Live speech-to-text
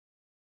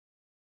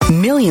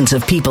Millions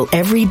of people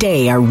every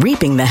day are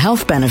reaping the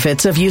health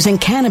benefits of using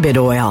cannabis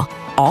oil,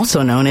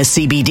 also known as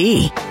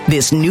CBD.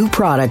 This new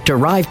product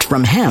derived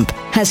from hemp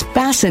has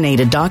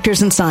fascinated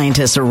doctors and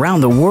scientists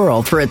around the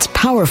world for its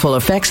powerful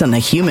effects on the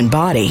human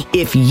body.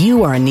 If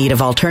you are in need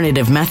of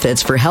alternative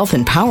methods for health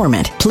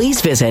empowerment, please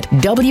visit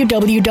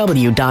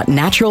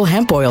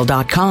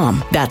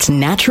www.naturalhempoil.com. That's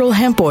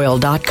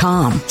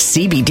naturalhempoil.com.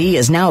 CBD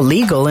is now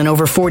legal in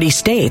over 40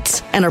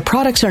 states, and our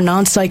products are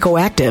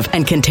non-psychoactive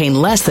and contain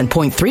less than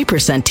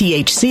 0.3%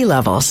 THC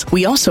levels.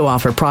 We also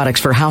offer products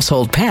for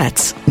household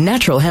pets.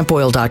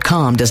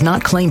 Naturalhempoil.com does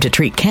not claim to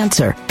treat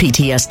cancer,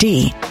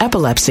 PTSD,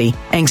 epilepsy,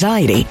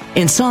 anxiety,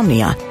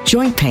 insomnia,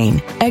 joint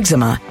pain,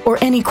 eczema, or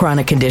any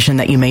chronic condition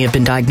that you may have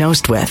been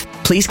diagnosed with.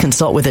 Please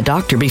consult with a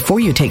doctor before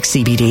you take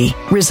CBD.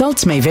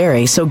 Results may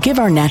vary, so give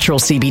our natural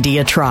CBD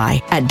a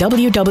try at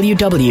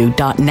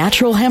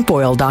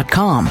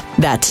www.naturalhempoil.com.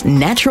 That's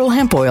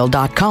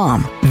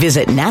naturalhempoil.com.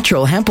 Visit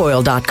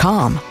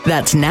naturalhempoil.com.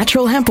 That's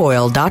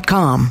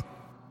naturalhempoil.com.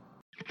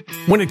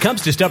 When it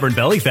comes to stubborn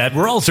belly fat,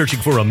 we're all searching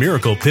for a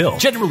miracle pill.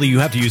 Generally, you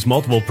have to use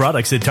multiple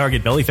products that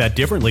target belly fat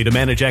differently to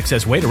manage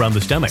excess weight around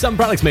the stomach. Some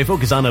products may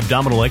focus on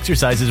abdominal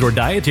exercises or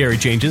dietary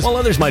changes, while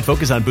others might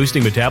focus on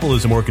boosting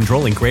metabolism or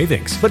controlling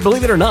cravings. But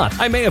believe it or not,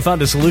 I may have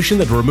found a solution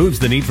that removes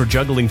the need for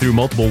juggling through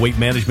multiple weight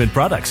management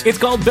products. It's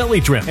called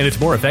Belly Trim, and it's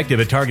more effective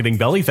at targeting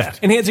belly fat,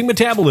 enhancing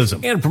metabolism,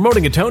 and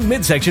promoting a toned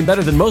midsection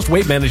better than most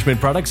weight management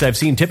products I've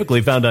seen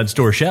typically found on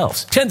store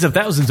shelves. Tens of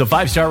thousands of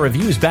 5-star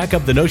reviews back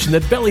up the notion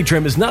that Belly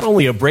Trim is not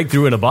only a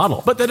breakthrough in a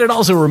bottle, but that it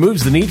also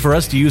removes the need for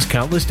us to use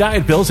countless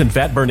diet pills and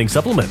fat-burning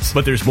supplements.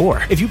 But there's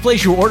more. If you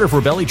place your order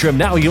for Belly Trim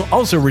now, you'll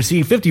also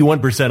receive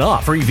 51%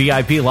 off, free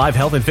VIP live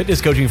health and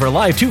fitness coaching for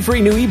life, 2 free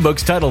new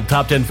ebooks titled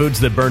Top 10 Foods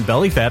That Burn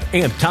Belly Fat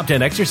and Top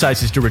 10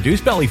 Exercises to Reduce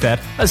Belly Fat,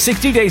 a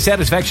 60-day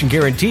satisfaction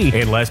guarantee,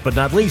 and last but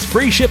not least,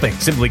 free shipping.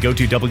 Simply go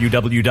to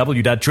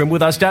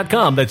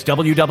www.trimwithus.com. That's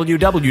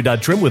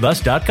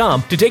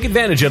www.trimwithus.com to take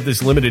advantage of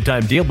this limited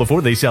time deal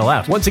before they sell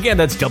out. Once again,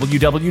 that's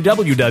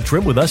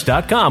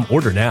www.trimwithus.com.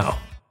 Order now.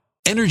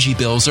 Energy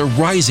bills are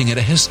rising at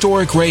a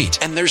historic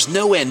rate, and there's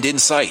no end in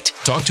sight.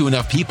 Talk to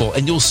enough people,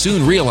 and you'll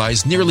soon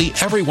realize nearly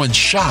everyone's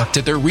shocked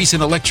at their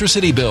recent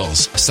electricity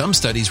bills. Some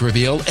studies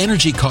reveal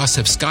energy costs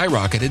have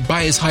skyrocketed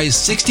by as high as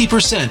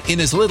 60%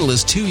 in as little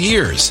as 2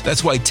 years.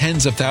 That's why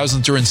tens of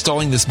thousands are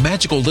installing this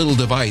magical little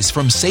device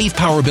from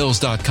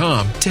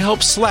SavePowerBills.com to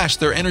help slash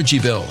their energy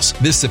bills.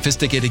 This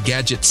sophisticated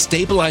gadget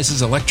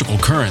stabilizes electrical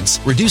currents,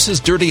 reduces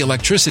dirty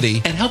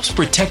electricity, and helps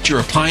protect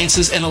your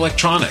appliances and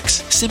electronics.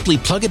 Simply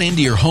plug it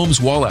into your home's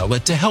wall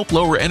outlet to help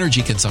lower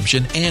energy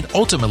consumption and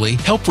ultimately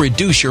help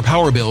reduce your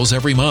power bills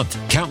every month.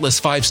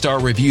 Countless 5-star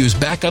reviews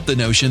back up the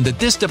notion that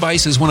this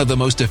device is one of the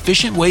most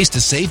efficient ways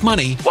to save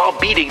money while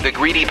beating the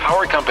greedy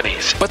power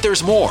companies. But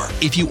there's more.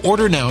 If you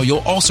order now, you'll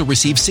also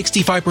receive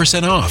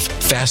 65% off,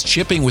 fast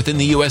shipping within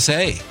the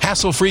USA,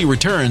 hassle-free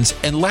returns,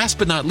 and last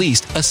but not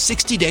least, a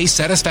 60-day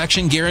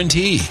satisfaction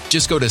guarantee.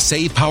 Just go to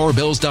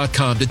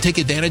SavePowerBills.com to take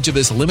advantage of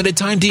this limited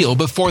time deal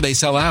before they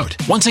sell out.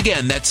 Once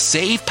again, that's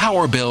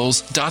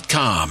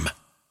SavePowerBills.com.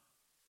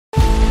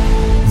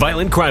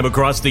 Violent crime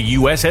across the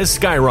U.S. has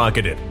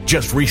skyrocketed.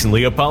 Just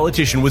recently, a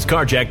politician was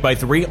carjacked by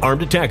 3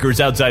 armed attackers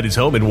outside his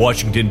home in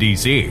Washington,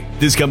 D.C.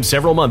 This comes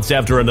several months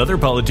after another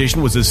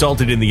politician was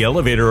assaulted in the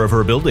elevator of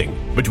her building.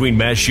 Between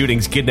mass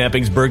shootings,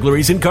 kidnappings,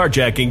 burglaries, and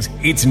carjackings,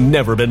 it's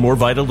never been more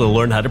vital to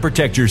learn how to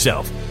protect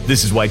yourself.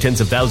 This is why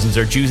tens of thousands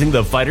are choosing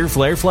the Fighter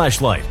Flare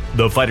flashlight.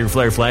 The Fighter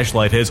Flare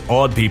flashlight has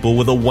awed people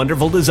with a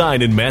wonderful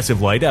design and massive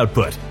light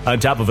output. On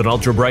top of an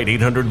ultra-bright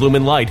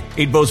 800-lumen light,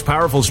 it boasts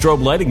powerful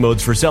strobe lighting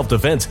modes for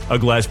self-defense, a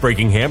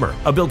glass-breaking hammer,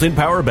 a built-in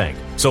power bank,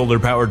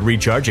 solar-powered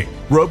recharging,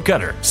 rope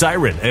cutter,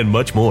 siren, and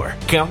much more.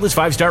 Countless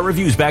 5-star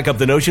reviews back up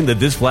the notion that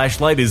this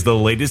flashlight is the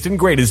latest and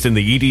greatest in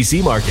the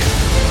EDC market.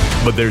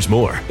 But there's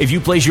more. If you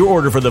place your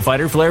order for the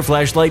Fighter Flare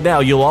flashlight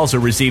now, you'll also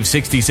receive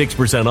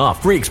 66%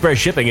 off, free express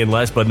shipping, and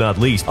last but not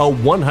least, a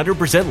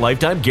 100%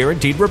 lifetime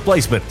guaranteed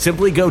replacement.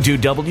 Simply go to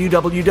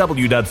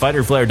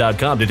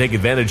www.fighterflare.com to take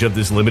advantage of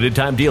this limited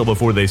time deal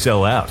before they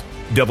sell out.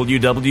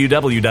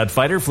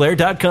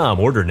 www.fighterflare.com.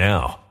 Order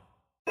now.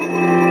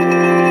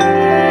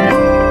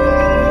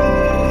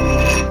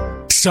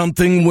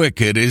 Something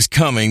wicked is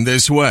coming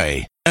this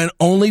way, and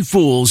only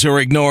fools are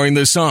ignoring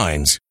the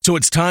signs. So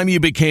it's time you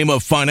became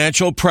a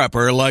financial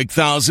prepper like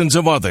thousands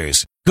of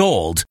others.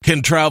 Gold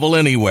can travel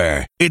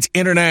anywhere. It's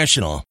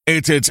international.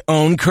 It's its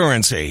own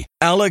currency.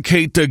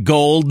 Allocate to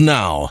gold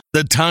now,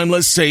 the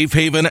timeless safe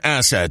haven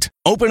asset.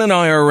 Open an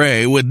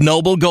IRA with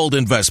Noble Gold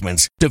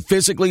Investments to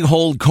physically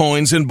hold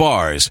coins and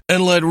bars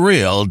and let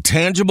real,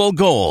 tangible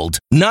gold,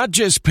 not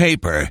just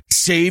paper,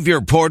 Save your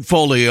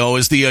portfolio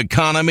as the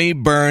economy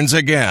burns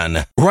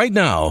again. Right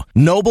now,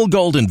 Noble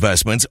Gold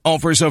Investments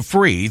offers a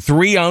free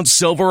 3-ounce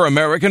silver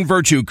American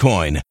Virtue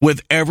coin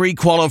with every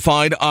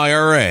qualified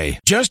IRA.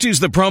 Just use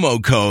the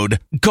promo code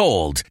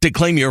GOLD to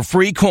claim your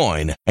free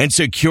coin and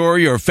secure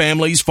your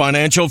family's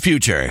financial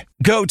future.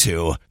 Go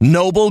to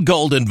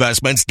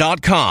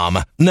noblegoldinvestments.com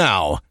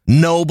now.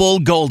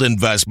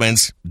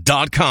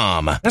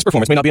 noblegoldinvestments.com. Past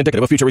performance may not be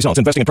indicative of future results.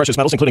 Investing in precious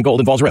metals, including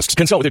gold, involves risks.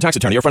 Consult with your tax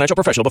attorney or financial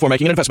professional before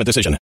making an investment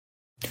decision.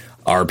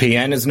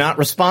 RPN is not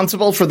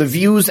responsible for the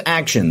views,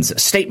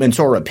 actions, statements,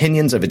 or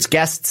opinions of its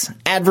guests,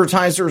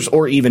 advertisers,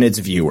 or even its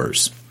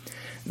viewers.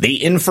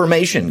 The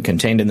information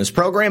contained in this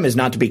program is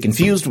not to be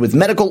confused with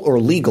medical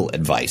or legal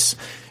advice.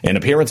 An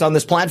appearance on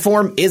this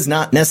platform is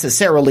not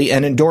necessarily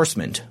an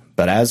endorsement.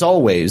 But as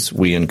always,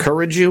 we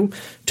encourage you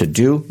to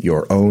do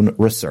your own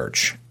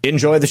research.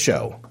 Enjoy the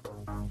show.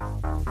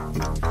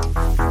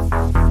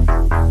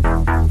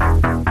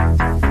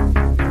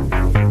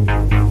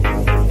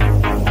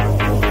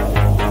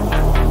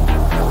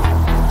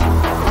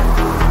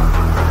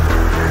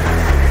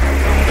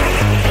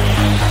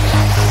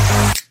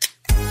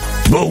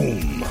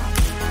 Boom.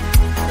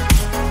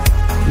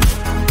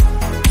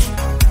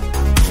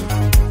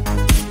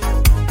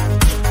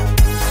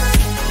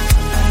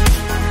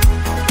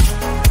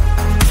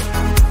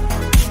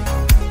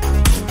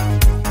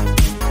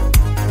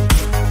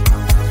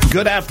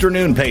 Good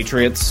afternoon,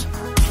 Patriots,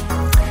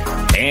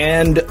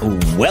 and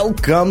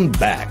welcome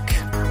back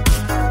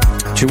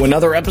to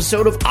another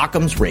episode of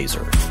Occam's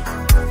Razor.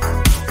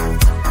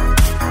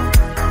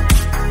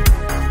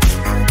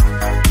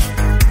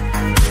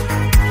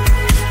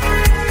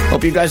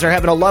 Hope you guys are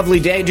having a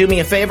lovely day. Do me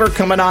a favor,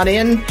 coming on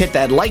in, hit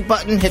that like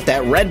button, hit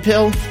that red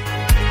pill.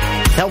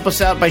 Help us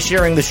out by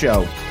sharing the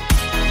show.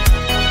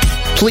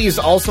 Please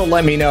also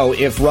let me know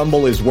if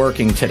Rumble is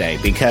working today,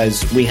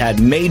 because we had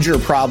major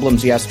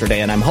problems yesterday,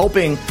 and I'm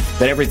hoping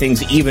that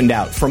everything's evened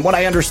out. From what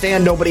I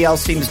understand, nobody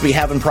else seems to be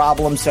having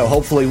problems, so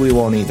hopefully we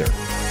won't either.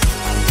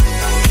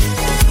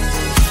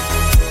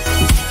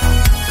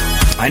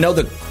 I know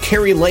the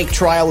Kerry Lake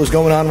trial is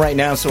going on right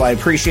now, so I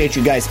appreciate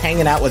you guys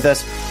hanging out with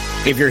us.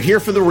 If you're here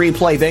for the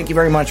replay, thank you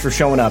very much for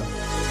showing up.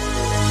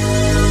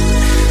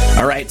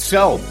 All right,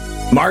 so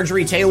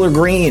Marjorie Taylor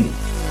Greene,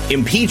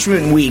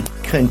 impeachment week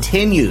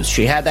continues.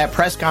 She had that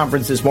press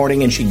conference this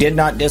morning, and she did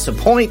not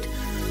disappoint.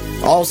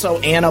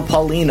 Also, Anna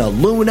Paulina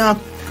Luna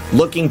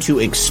looking to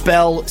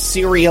expel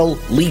serial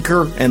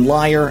leaker and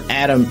liar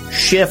Adam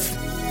Schiff.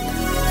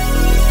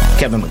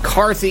 Kevin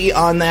McCarthy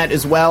on that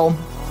as well.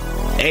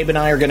 Abe and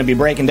I are going to be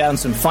breaking down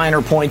some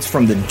finer points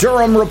from the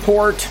Durham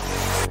report.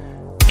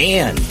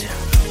 And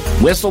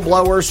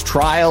whistleblowers,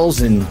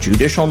 trials, and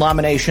judicial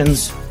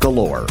nominations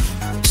galore.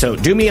 So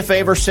do me a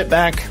favor, sit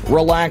back,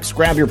 relax,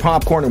 grab your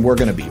popcorn, and we're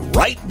going to be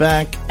right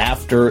back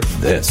after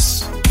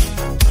this.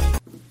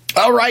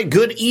 All right,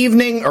 good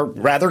evening, or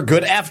rather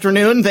good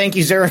afternoon. Thank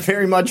you, Sarah,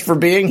 very much for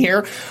being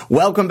here.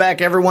 Welcome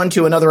back, everyone,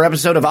 to another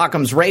episode of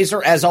Occam's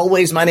Razor. As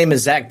always, my name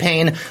is Zach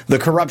Payne, the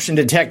corruption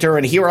detector,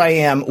 and here I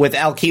am with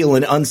Al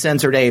Keelan,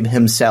 Uncensored Abe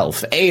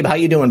himself. Abe, how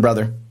you doing,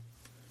 brother?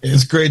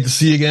 It's great to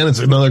see you again. It's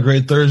another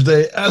great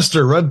Thursday.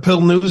 Esther, Red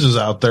Pill News is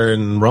out there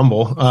in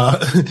Rumble.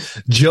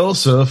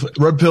 Joseph,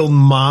 Red Pill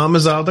Mom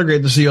is out there.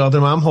 Great to see you out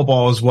there, Mom. Hope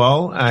all is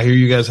well. I hear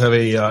you guys have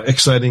a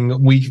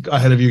exciting week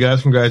ahead of you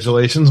guys.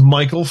 Congratulations.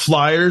 Michael,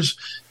 Flyers,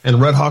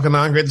 and Red Hawk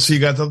Anon. Great to see you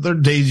guys out there.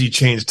 Daisy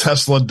Chains,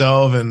 Tesla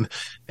Dove, and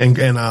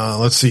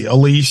let's see,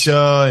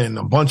 Alicia, and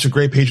a bunch of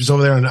great patrons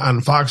over there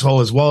on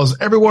Foxhole, as well as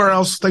everywhere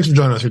else. Thanks for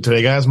joining us here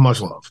today, guys. Much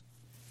love.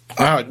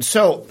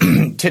 So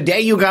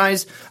today, you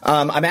guys,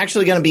 I'm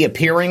actually going to be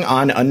appearing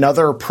on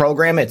another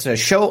program. It's a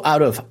show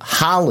out of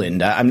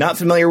Holland. I'm not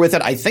familiar with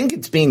it. I think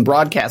it's being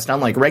broadcast on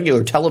like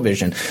regular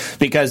television,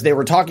 because they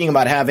were talking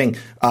about having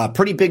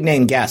pretty big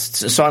name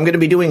guests. So I'm going to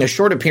be doing a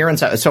short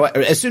appearance. So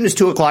as soon as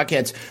 2:00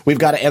 hits, we've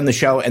got to end the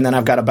show, and then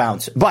I've got to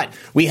bounce. But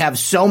we have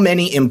so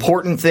many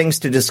important things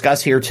to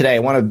discuss here today. I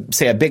want to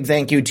say a big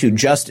thank you to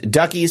Just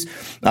Duckies,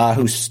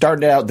 who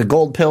started out the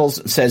gold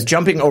pills, says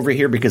jumping over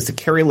here because the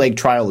Kerry Lake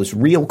trial is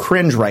real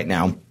cringe right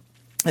now.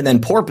 And then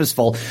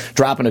Porpoiseful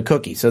dropping a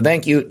cookie. So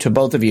thank you to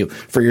both of you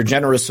for your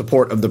generous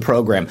support of the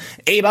program.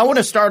 Abe, I want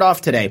to start off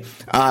today,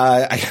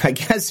 I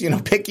guess,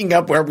 picking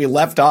up where we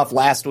left off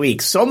last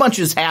week. So much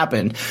has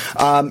happened.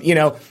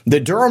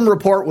 The Durham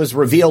report was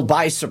revealed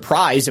by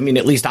surprise. I mean,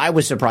 at least I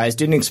was surprised.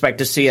 Didn't expect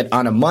to see it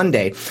on a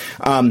Monday.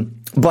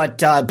 But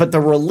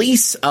the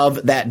release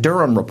of that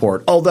Durham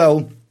report,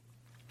 although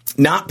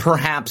not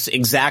perhaps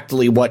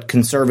exactly what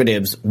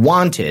conservatives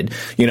wanted.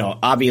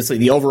 Obviously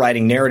the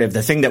overriding narrative,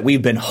 the thing that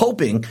we've been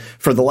hoping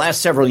for the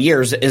last several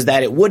years, is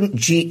that it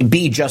wouldn't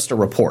be just a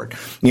report.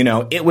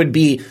 It would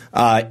be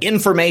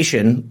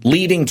information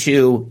leading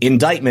to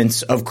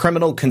indictments of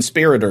criminal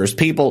conspirators,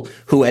 people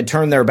who had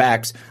turned their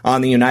backs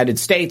on the United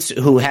States,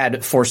 who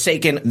had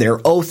forsaken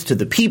their oath to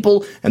the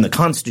people and the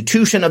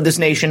Constitution of this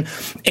nation.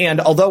 And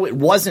although it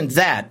wasn't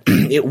that,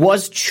 it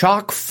was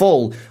chock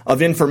full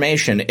of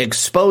information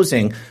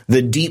exposing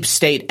the deep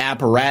state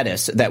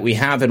apparatus that we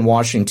have in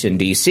Washington,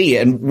 D.C.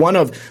 And one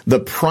of the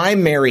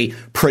primary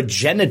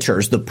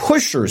progenitors, the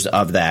pushers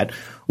of that,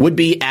 would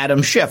be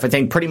Adam Schiff. I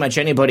think pretty much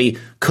anybody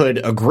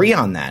could agree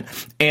on that.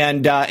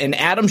 And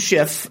Adam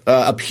Schiff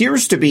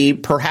appears to be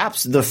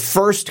perhaps the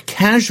first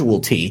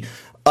casualty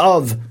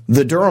of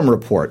the Durham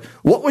report.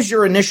 What was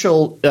your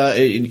initial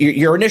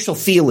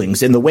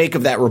feelings in the wake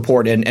of that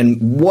report,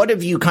 and what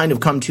have you kind of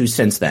come to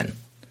since then?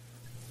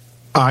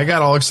 I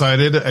got all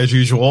excited as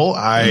usual.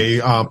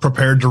 I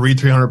prepared to read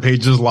 300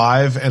 pages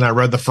live, and I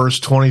read the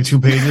first 22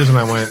 pages, and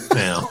I went,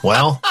 yeah,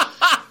 well,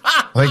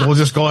 I think we'll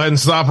just go ahead and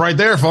stop right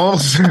there,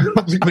 folks. I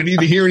don't think we need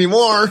to hear any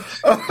more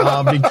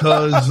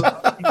because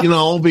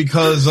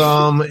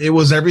it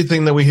was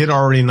everything that we had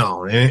already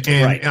known, and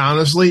right.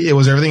 Honestly, it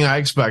was everything I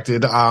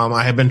expected.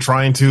 I have been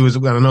trying to,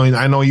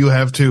 I know you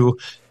have to.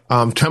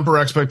 Temper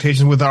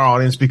expectations with our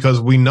audience because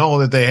we know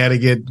that they had to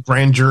get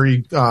grand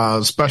jury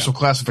special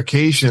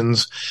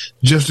classifications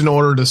just in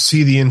order to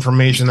see the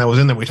information that was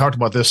in there. We talked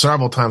about this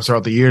several times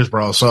throughout the years,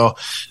 bro. So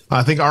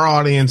I think our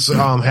audience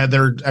had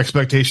their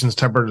expectations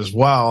tempered as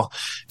well.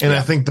 And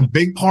I think the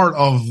big part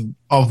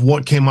of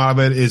what came out of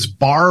it is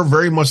Barr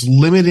very much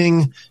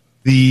limiting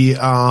the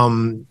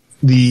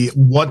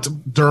what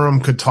Durham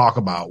could talk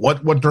about,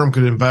 what Durham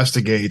could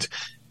investigate.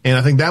 And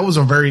I think that was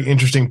a very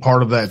interesting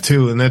part of that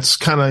too. And that's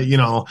kind of,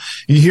 you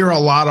hear a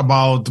lot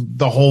about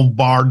the whole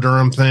Barr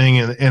Durham thing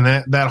and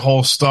that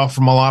whole stuff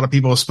from a lot of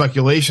people,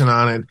 speculation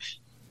on it.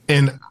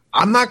 And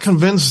I'm not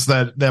convinced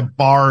that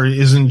Barr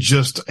isn't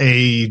just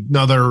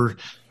another,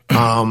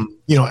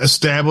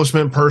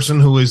 establishment person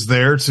who is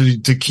there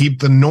to keep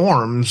the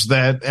norms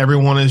that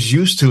everyone is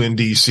used to in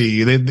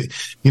DC.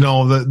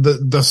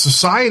 The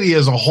society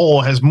as a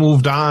whole has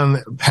moved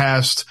on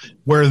past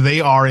where they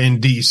are in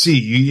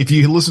DC. If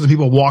you listen to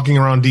people walking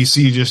around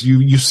DC,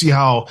 you see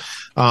how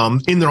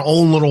in their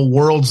own little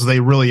worlds they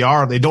really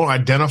are. They don't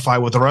identify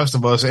with the rest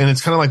of us, and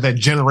it's kind of like that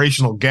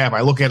generational gap.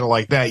 I look at it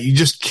like that. You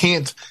just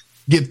can't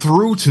get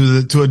through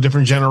to a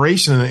different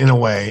generation in a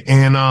way,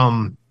 and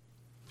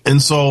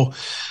so.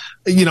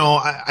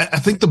 I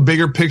think the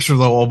bigger picture,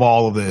 though, of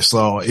all of this,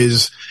 though,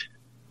 is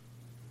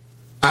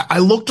I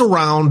looked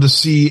around to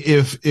see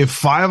if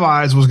Five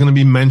Eyes was going to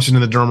be mentioned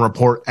in the Durham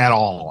report at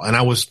all. And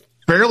I was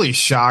fairly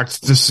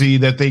shocked to see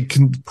that they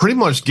pretty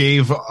much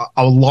gave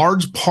a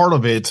large part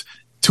of it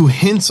to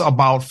hints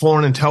about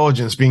foreign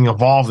intelligence being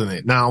involved in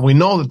it. Now, we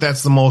know that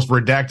that's the most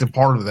redacted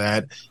part of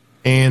that.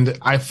 And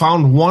I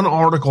found one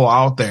article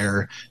out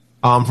there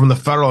from the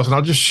Federalist, and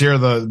I'll just share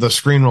the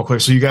screen real quick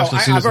so you guys can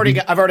see. I've already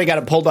got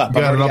it pulled up.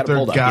 Got it up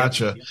there.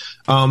 Gotcha.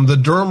 Yeah. The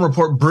Durham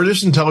report: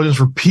 British intelligence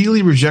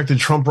repeatedly rejected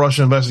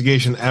Trump-Russia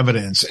investigation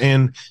evidence.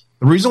 And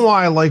the reason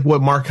why I like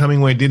what Mark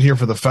Hemingway did here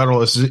for the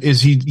Federalist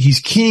is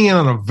he's keying in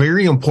on a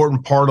very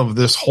important part of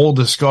this whole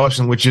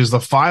discussion, which is the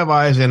Five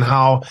Eyes and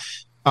how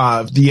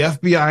the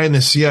FBI and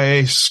the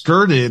CIA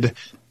skirted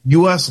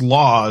U.S.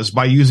 laws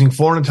by using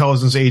foreign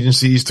intelligence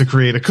agencies to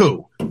create a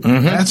coup.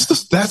 Mm-hmm.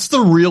 That's the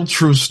real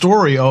true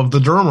story of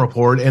the Durham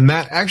report. And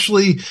that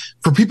actually,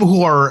 for people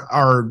who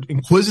are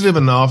inquisitive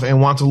enough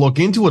and want to look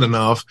into it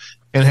enough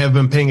and have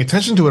been paying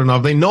attention to it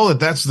enough, they know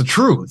that that's the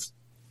truth.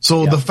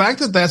 So the fact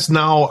that that's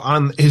now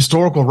on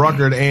historical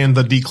record and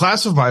the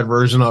declassified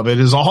version of it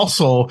is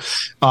also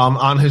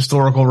on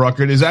historical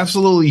record is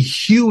absolutely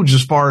huge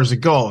as far as it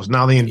goes.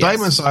 Now, the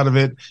indictment side of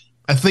it,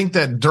 I think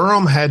that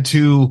Durham had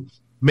to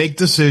make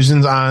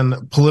decisions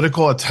on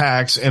political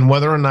attacks and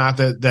whether or not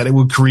that it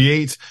would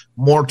create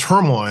more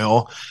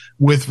turmoil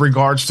with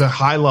regards to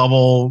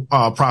high-level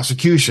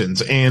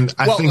prosecutions. And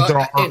I think there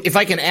are... If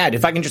I can add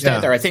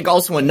there, I think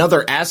also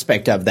another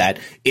aspect of that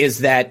is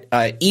that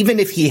even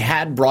if he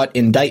had brought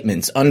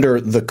indictments under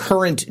the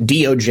current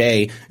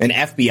DOJ and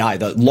FBI,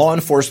 the law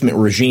enforcement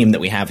regime that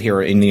we have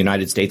here in the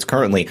United States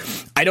currently,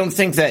 I don't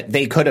think that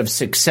they could have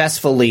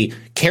successfully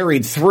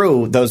carried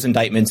through those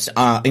indictments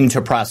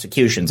into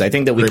prosecutions. I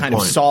think that we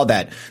of saw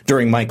that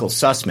during Michael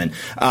Sussman.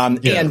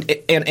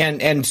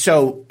 And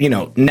so,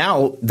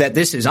 now that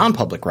this is on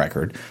public record,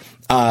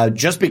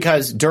 just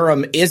because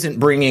Durham isn't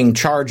bringing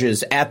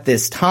charges at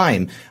this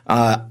time,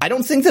 I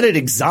don't think that it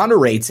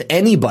exonerates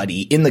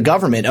anybody in the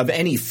government of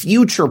any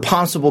future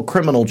possible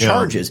criminal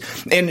charges.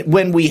 And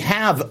when we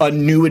have a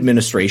new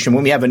administration,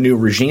 when we have a new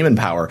regime in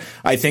power,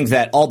 I think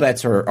that all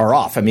bets are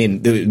off. I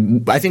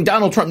mean, I think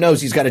Donald Trump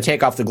knows he's got to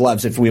take off the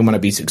gloves if we want to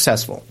be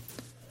successful.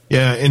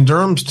 Yeah, and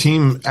Durham's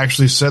team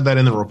actually said that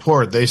in the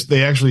report.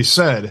 They actually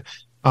said,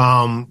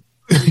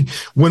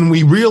 when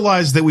we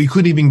realized that we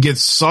couldn't even get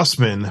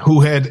Sussman,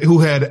 who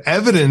had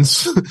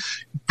evidence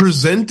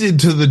presented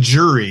to the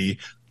jury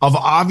of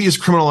obvious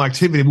criminal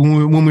activity,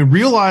 when we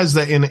realized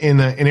that in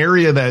an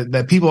area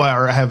that people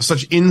have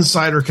such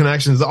insider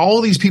connections,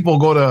 all these people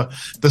go to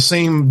the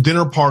same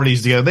dinner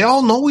parties together. They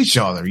all know each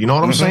other. You know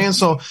what I'm saying?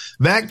 So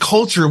that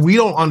culture, we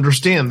don't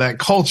understand that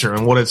culture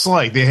and what it's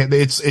like.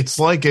 It's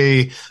like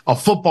a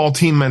football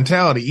team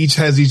mentality. Each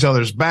has each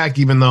other's back,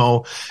 even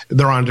though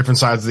they're on different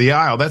sides of the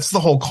aisle. That's the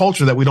whole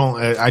culture that we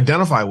don't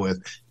identify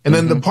with. And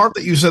then the part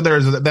that you said there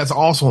is that's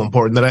also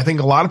important, that I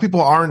think a lot of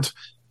people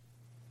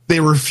they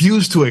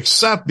refuse to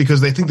accept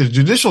because they think the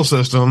judicial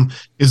system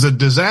is a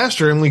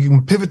disaster, and we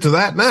can pivot to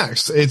that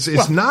next.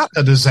 It's not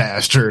a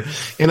disaster.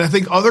 And I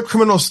think other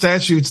criminal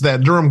statutes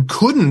that Durham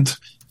couldn't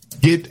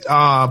get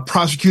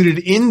prosecuted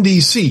in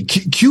D.C.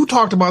 Q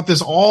talked about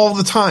this all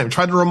the time,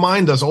 tried to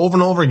remind us over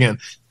and over again.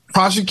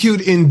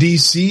 Prosecute in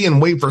D.C.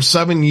 and wait for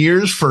 7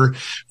 years for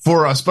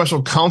a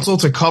special counsel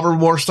to cover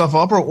more stuff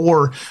up,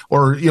 or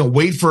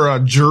wait for a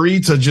jury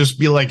to just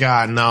be like,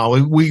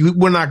 no,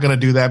 we're not going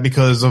to do that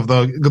because of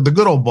the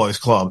good old boys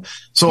club.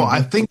 So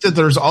I think that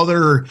there's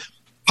other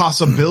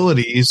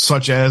possibilities,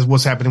 such as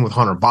what's happening with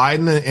Hunter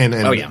Biden and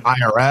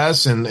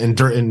IRS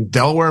and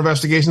Delaware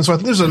investigations. So I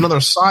think there's another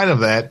side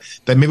of that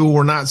maybe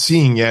we're not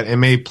seeing yet and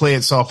may play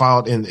itself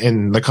out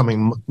in the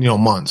coming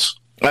months.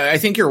 I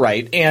think you're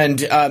right. And,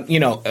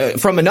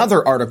 from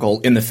another article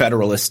in the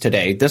Federalist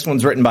today, this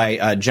one's written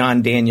by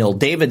John Daniel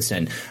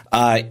Davidson.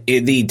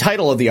 The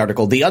title of the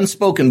article, The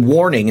Unspoken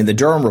Warning in the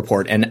Durham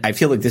Report, and I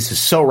feel like this is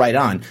so right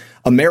on.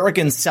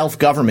 American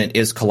self-government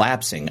is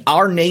collapsing.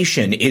 Our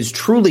nation is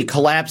truly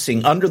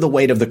collapsing under the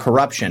weight of the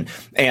corruption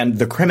and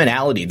the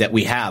criminality that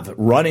we have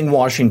running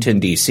Washington,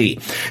 D.C.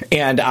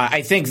 And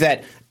I think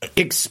that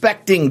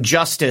expecting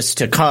justice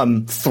to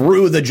come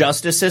through the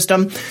justice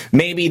system,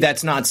 maybe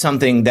that's not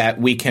something that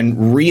we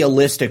can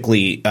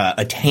realistically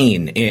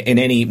attain in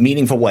any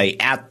meaningful way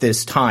at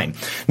this time.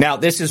 Now,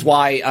 this is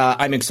why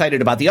I'm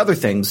excited about the other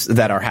things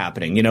that are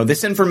happening.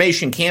 This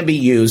information can be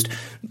used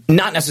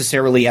not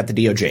necessarily at the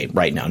DOJ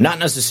right now, not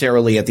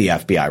necessarily at the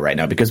FBI right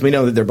now, because we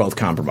know that they're both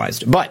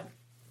compromised. But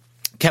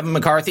Kevin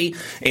McCarthy,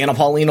 Anna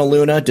Paulina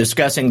Luna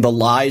discussing the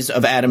lies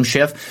of Adam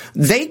Schiff,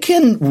 they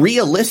can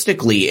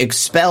realistically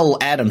expel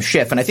Adam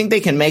Schiff, and I think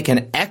they can make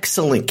an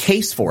excellent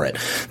case for it,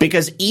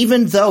 because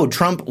even though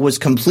Trump was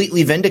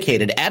completely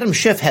vindicated, Adam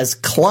Schiff has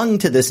clung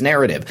to this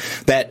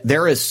narrative that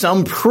there is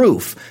some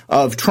proof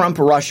of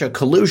Trump-Russia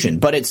collusion,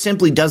 but it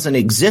simply doesn't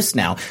exist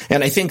now.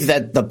 And I think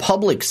that the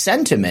public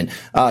sentiment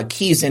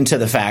keys into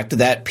the fact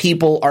that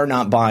people are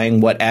not buying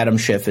what Adam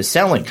Schiff is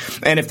selling.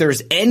 And if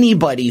there's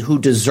anybody who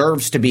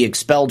deserves to be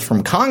expelled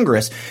from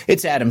Congress,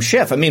 it's Adam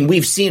Schiff. I mean,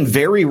 we've seen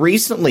very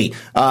recently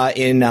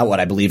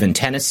I believe in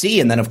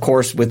Tennessee, and then, of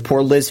course, with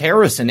poor Liz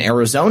Harris in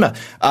Arizona,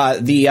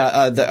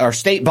 our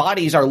state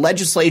bodies, our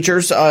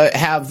legislatures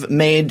have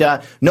made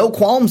no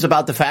qualms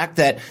about the fact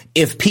that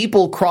if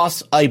people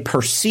cross a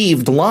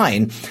perceived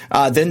line,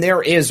 then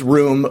there is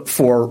room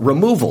for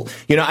removal.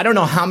 I don't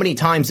know how many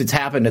times it's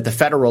happened at the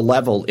federal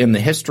level in the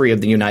history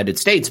of the United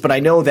States, but I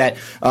know that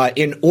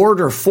in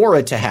order for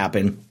it to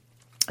happen,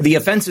 the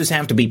offenses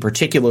have to be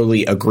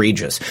particularly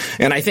egregious.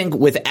 And I think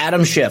with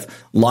Adam Schiff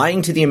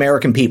lying to the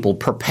American people,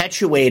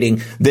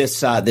 perpetuating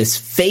this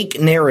fake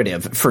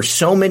narrative for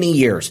so many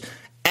years,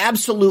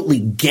 absolutely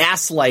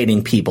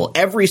gaslighting people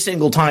every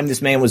single time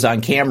this man was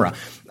on camera,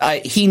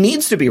 he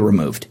needs to be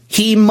removed.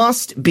 He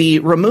must be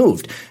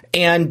removed.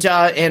 And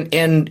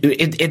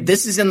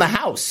this is in the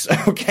House.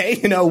 Okay.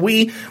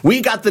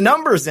 We got the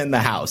numbers in the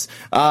House.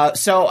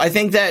 So I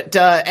think that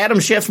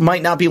Adam Schiff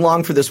might not be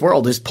long for this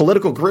world. His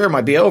political career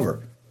might be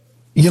over.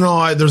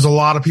 There's a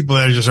lot of people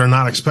that just are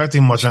not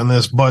expecting much on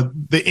this, but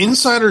the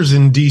insiders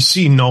in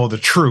D.C. know the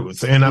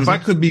truth. And if I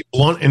could be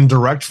blunt and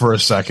direct for a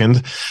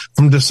second,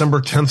 from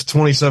December 10th,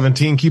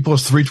 2017, Key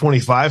Post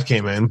 325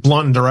 came in,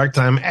 blunt and direct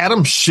time.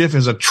 Adam Schiff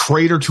is a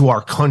traitor to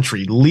our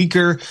country,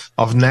 leaker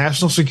of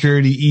national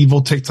security,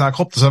 evil TikTok.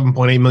 Hope the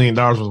 $7.8 million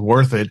was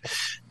worth it.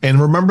 And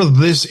remember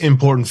this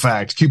important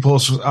fact, Key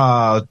Post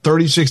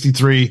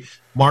 3063,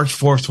 March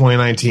 4th,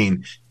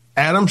 2019.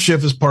 Adam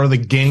Schiff is part of the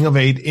Gang of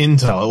Eight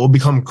intel. It will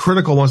become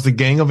critical once the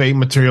Gang of Eight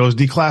material is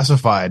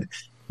declassified.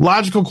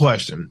 Logical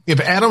question.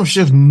 If Adam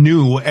Schiff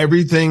knew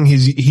everything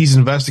he's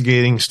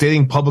investigating,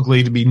 stating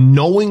publicly to be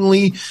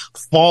knowingly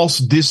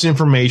false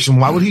disinformation,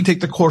 why would he take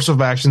the course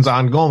of actions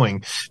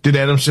ongoing? Did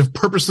Adam Schiff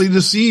purposely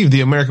deceive the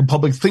American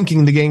public,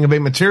 thinking the Gang of Eight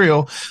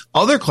material,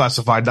 other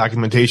classified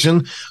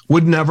documentation,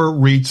 would never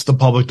reach the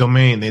public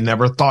domain? They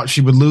never thought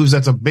she would lose.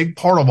 That's a big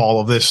part of all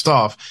of this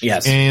stuff.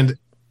 Yes. And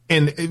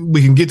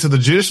we can get to the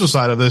judicial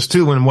side of this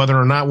too, and whether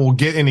or not we'll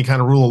get any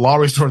kind of rule of law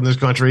restored in this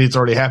country. It's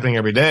already happening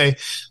every day.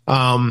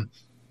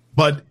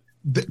 But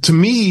to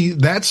me,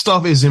 that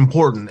stuff is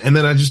important. And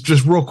then I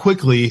just real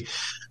quickly,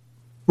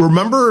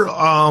 remember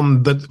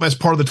that as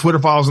part of the Twitter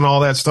files and all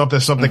that stuff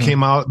that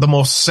came out, the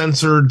most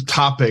censored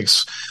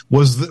topics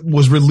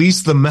was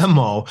released the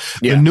memo,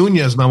 the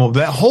Nunez memo.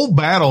 That whole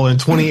battle in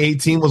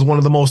 2018 was one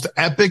of the most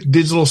epic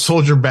digital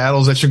soldier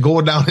battles that should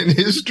go down in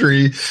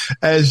history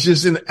as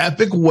just an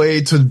epic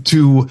way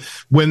to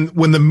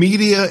when the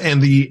media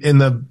and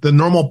the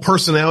normal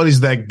personalities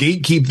that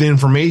gatekeep the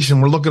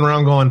information were looking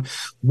around going,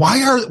 why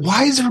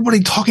is everybody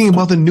talking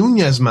about the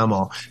Nunez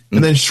memo?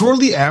 And then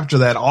shortly after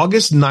that,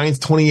 August 9th,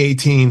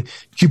 2018,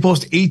 Q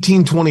Post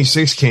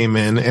 1826 came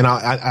in, and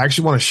I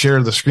actually want to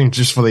share the screen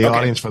just for the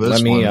audience for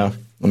this one.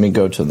 Let me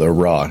go to the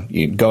raw.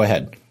 You go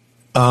ahead.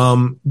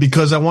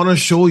 Because I want to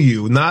show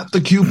you not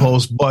the Q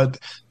Post, but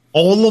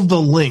all of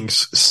the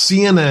links.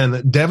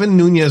 CNN, Devin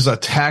Nunes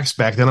attacks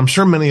back then. I'm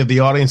sure many of the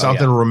audience out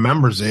there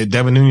remembers it.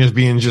 Devin Nunes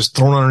being just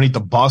thrown underneath the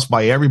bus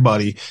by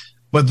everybody.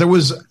 but there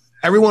was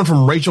everyone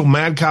from Rachel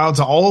Madcow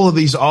to all of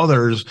these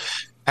others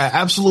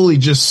absolutely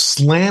just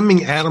slamming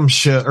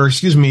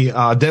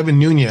Devin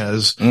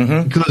Nunes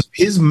because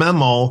his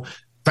memo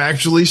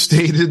factually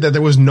stated that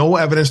there was no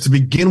evidence to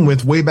begin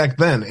with way back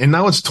then. And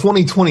now it's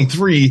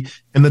 2023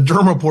 and the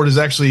Durham report is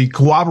actually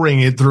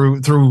corroborating it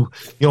through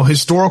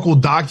historical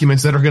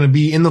documents that are going to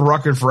be in the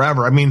record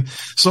forever. I mean,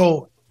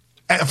 so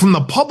from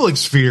the public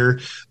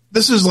sphere,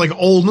 this is like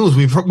old news.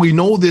 We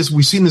know this.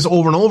 We've seen this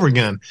over and over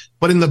again,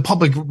 but in the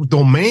public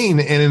domain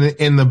and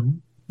in the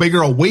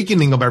bigger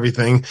awakening of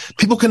everything,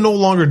 people can no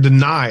longer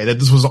deny that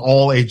this was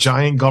all a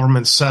giant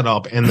government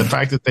setup, and the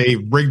fact that they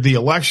rigged the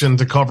election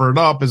to cover it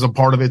up is a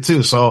part of it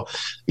too. So,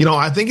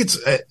 I think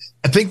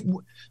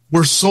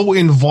we're so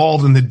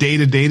involved in the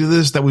day-to-day to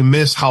this that we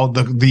miss how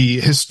the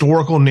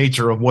historical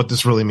nature of what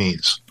this really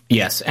means.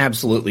 Yes,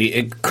 absolutely.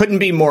 It couldn't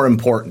be more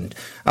important.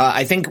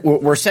 I think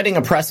we're setting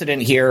a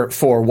precedent here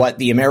for what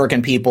the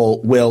American people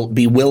will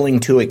be willing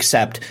to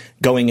accept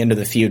going into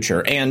the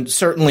future, and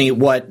certainly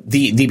what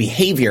the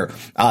behavior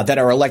that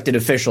our elected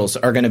officials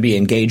are going to be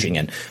engaging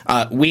in.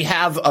 We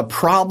have a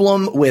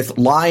problem with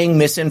lying,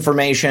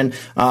 misinformation,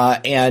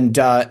 and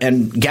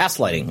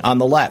gaslighting on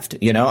the left.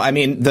 I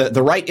mean,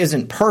 the right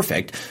isn't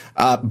perfect,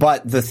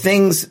 but the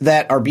things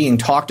that are being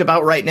talked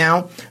about right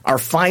now are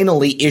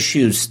finally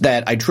issues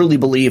that I truly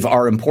believe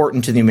are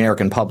important to the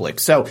American public.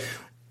 So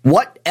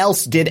what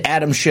else did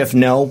Adam Schiff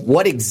know?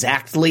 What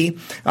exactly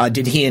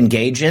did he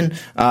engage in?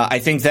 I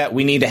think that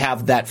we need to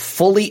have that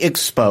fully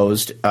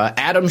exposed.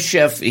 Adam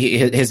Schiff,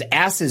 his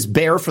ass is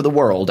bare for the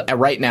world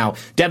right now.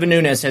 Devin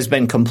Nunes has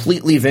been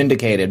completely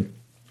vindicated.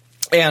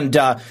 And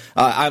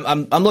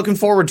I'm looking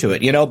forward to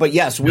it, But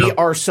yes, we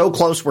are so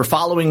close. We're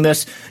following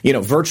this,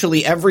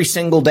 virtually every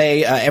single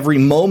day, every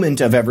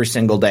moment of every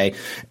single day.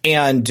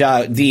 And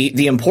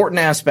the important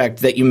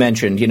aspect that you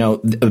mentioned,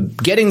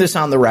 getting this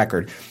on the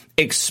record,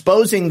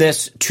 exposing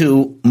this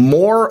to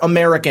more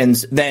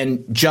Americans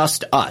than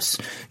just us.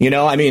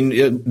 I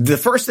mean, the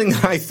first thing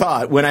that I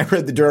thought when I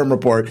read the Durham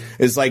report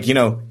is like, we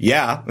know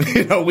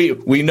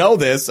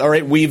this. All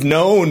right. We've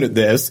known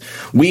this.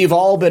 We've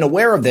all been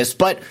aware of this.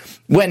 But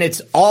when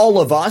it's all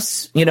of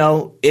us,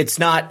 it's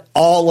not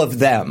all of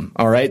them.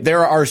 All right.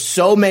 There are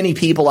so many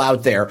people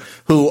out there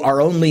who are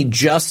only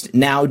just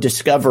now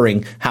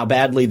discovering how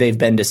badly they've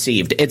been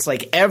deceived. It's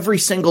like every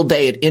single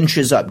day it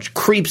inches up,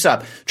 creeps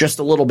up just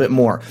a little bit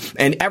more.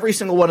 And every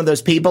single one of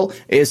those people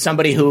is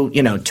somebody who,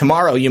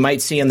 tomorrow you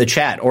might see in the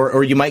chat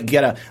or you might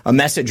get a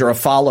message or a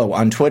follow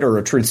on Twitter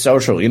or Truth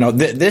Social.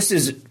 This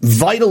is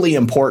vitally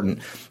important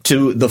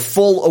to the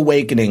full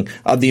awakening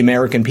of the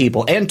American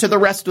people and to the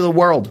rest of the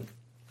world.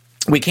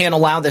 We can't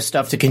allow this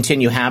stuff to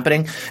continue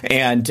happening,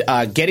 and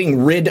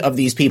getting rid of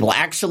these people,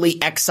 actually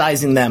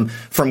excising them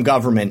from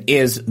government,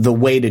 is the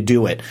way to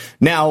do it.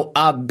 Now,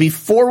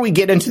 before we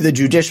get into the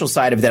judicial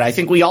side of that, I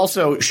think we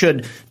also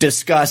should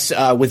discuss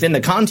within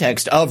the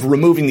context of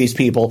removing these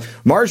people,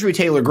 Marjorie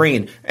Taylor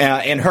Greene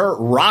and her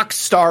rock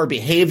star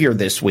behavior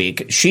this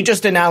week. She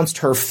just announced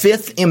her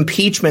 5th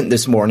impeachment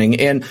this morning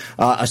in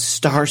a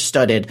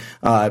star-studded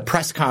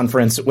press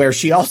conference where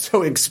she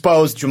also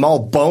exposed Jamal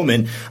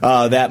Bowman,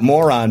 that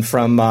moron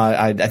from,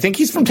 I think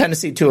he's from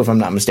Tennessee too, if I'm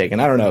not mistaken.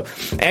 I don't know.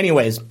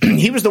 Anyways,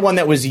 he was the one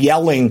that was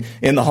yelling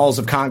in the halls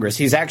of Congress.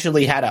 He's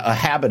actually had a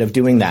habit of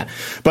doing that.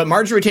 But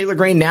Marjorie Taylor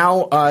Greene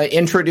now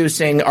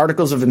introducing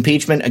articles of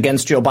impeachment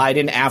against Joe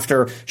Biden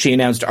after she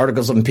announced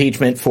articles of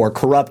impeachment for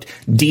corrupt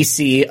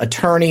D.C.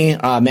 attorney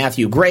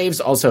Matthew Graves,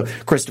 also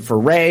Christopher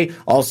Wray,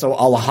 also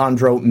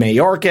Alejandro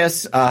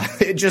Mayorkas.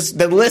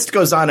 The list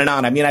goes on and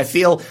on. I mean, I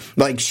feel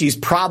like she's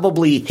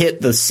probably hit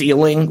the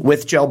ceiling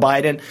with Joe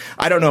Biden.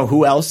 I don't know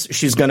who else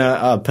she's going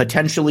to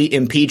potentially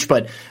impeach,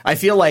 but I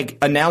feel like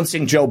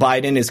announcing Joe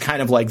Biden is kind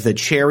of like the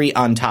cherry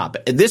on top.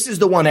 This is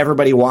the one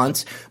everybody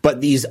wants, but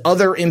these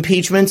other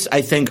impeachments,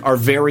 I think, are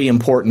very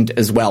important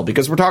as well,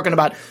 because we're talking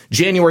about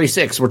January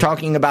 6th. We're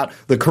talking about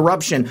the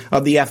corruption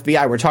of the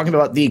FBI. We're talking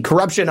about the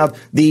corruption of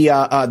the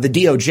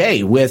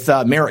DOJ with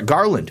Merrick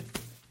Garland.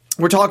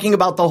 We're talking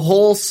about the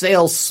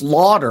wholesale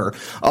slaughter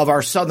of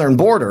our southern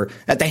border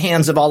at the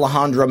hands of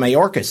Alejandro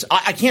Mayorkas.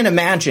 I can't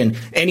imagine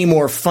any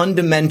more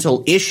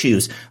fundamental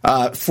issues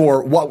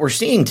for what we're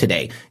seeing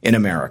today in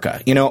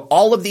America.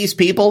 All of these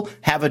people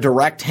have a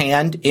direct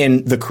hand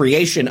in the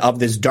creation of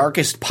this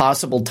darkest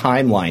possible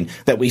timeline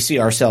that we see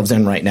ourselves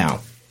in right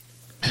now.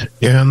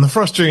 Yeah, and the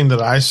frustrating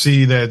that I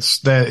see that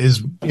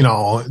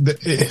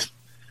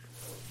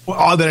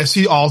I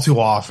see all too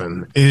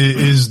often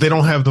is they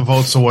don't have the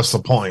votes, so what's the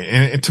point?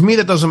 And to me,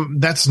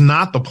 that's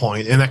not the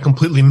point, and that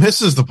completely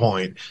misses the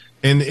point.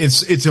 And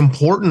it's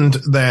important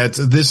that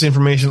this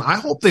information, I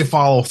hope they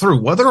follow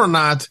through, whether or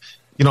not,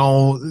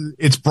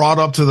 it's brought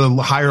up to the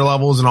higher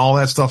levels and all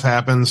that stuff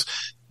happens.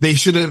 They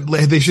should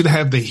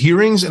have the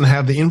hearings and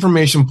have the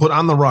information put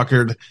on the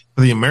record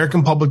for the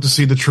American public to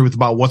see the truth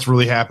about what's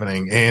really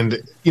happening. And,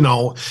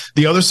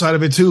 the other side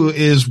of it too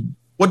is,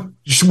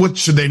 what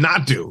should they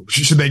not do?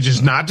 Should they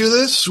just not do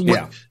this?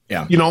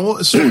 Yeah.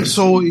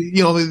 So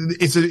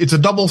it's a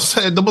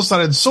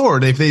double-sided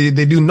sword. If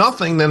they do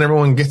nothing, then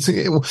everyone gets,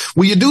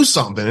 will you do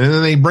something? And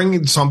then they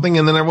bring something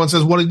and then everyone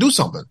says, well, to do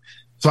something.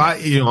 So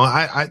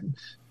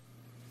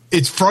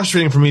it's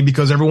frustrating for me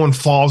because everyone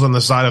falls on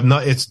the side of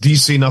it's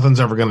DC, nothing's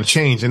ever going to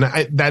change. And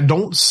I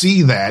don't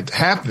see that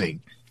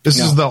happening. This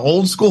is the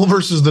old school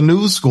versus the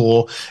new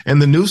school,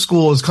 and the new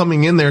school is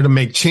coming in there to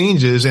make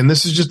changes, and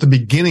this is just the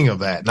beginning of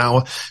that.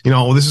 Now,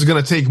 this is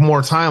going to take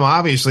more time,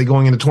 obviously,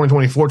 going into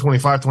 2024,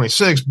 25,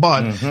 26,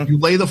 but you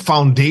lay the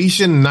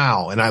foundation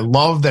now, and I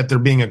love that they're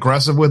being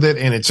aggressive with it,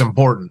 and it's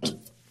important.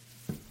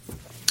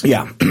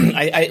 Yeah,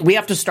 we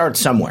have to start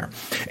somewhere.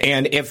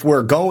 And if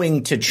we're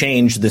going to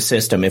change the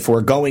system, if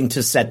we're going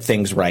to set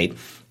things right,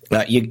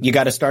 you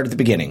got to start at the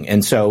beginning.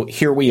 And so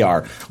here we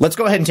are. Let's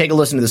go ahead and take a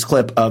listen to this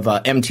clip of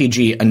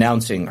MTG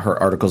announcing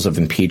her articles of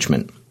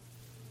impeachment.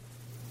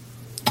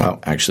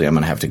 Oh, actually, I'm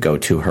going to have to go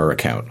to her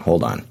account.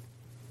 Hold on.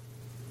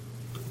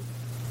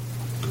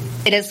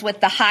 It is with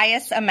the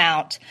highest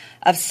amount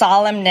of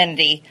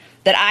solemnity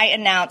that I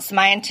announce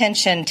my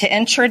intention to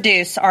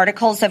introduce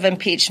articles of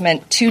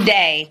impeachment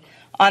today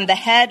on the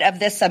head of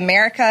this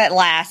America at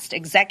Last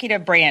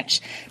executive branch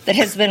that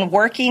has been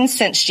working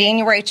since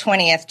January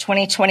 20th,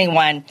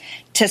 2021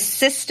 to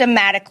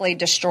systematically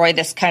destroy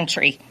this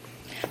country.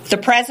 The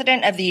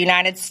President of the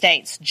United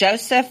States,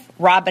 Joseph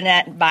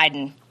Robinette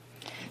Biden.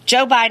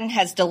 Joe Biden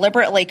has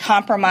deliberately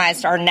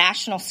compromised our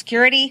national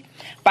security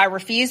by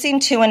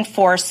refusing to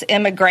enforce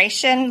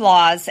immigration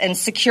laws and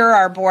secure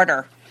our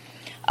border,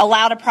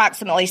 allowed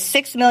approximately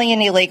 6 million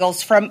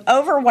illegals from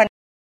over 1.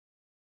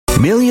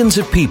 Millions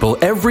of people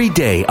every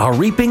day are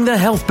reaping the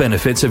health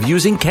benefits of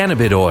using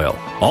cannabis oil,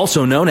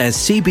 also known as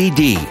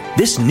CBD.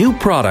 This new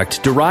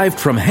product derived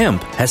from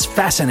hemp has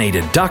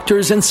fascinated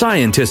doctors and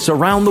scientists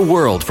around the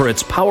world for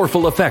its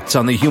powerful effects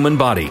on the human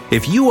body.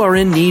 If you are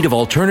in need of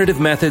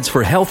alternative methods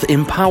for health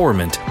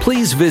empowerment,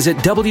 please visit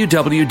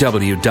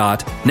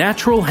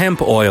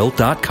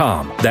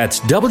www.naturalhempoil.com. That's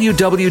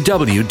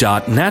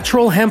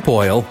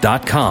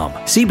www.naturalhempoil.com.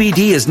 CBD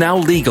is now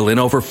legal in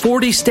over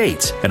 40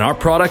 states, and our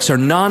products are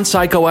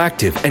non-psychoactive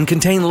and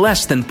contain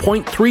less than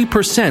 0.3%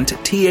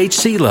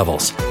 THC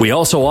levels. We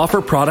also offer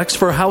products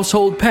for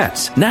household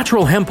pets.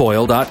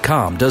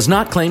 NaturalHempOil.com does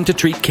not claim to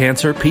treat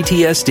cancer,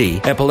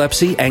 PTSD,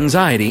 epilepsy,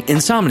 anxiety,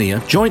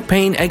 insomnia, joint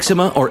pain,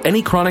 eczema, or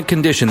any chronic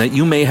condition that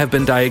you may have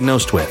been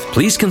diagnosed with.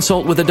 Please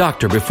consult with a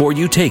doctor before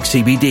you take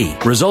CBD.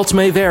 Results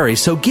may vary,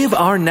 so give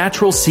our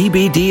natural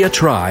CBD a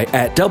try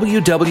at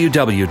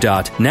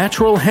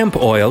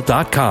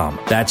www.naturalhempoil.com.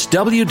 That's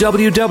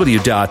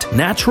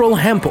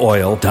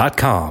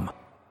www.naturalhempoil.com.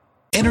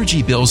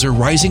 Energy bills are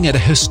rising at a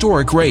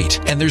historic rate,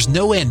 and there's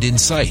no end in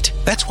sight.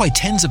 That's why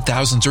tens of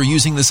thousands are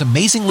using this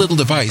amazing little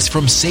device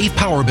from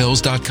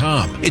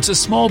SavePowerBills.com. It's a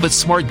small but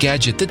smart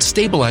gadget that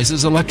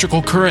stabilizes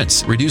electrical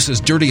currents,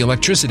 reduces dirty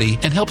electricity,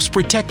 and helps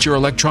protect your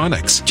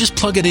electronics. Just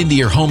plug it into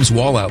your home's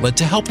wall outlet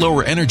to help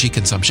lower energy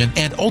consumption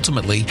and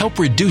ultimately help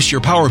reduce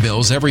your power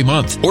bills every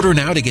month. Order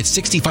now to get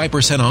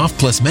 65% off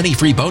plus many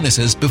free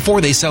bonuses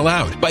before they sell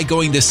out by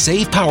going to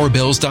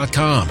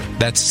SavePowerBills.com.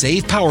 That's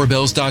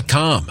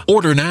SavePowerBills.com.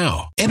 Order now.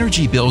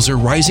 Energy bills are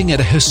rising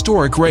at a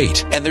historic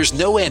rate, and there's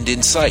no end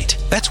in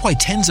sight. That's why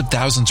tens of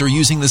thousands are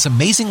using this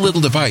amazing little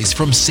device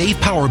from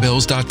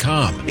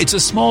SavePowerBills.com. It's a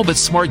small but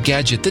smart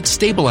gadget that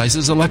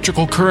stabilizes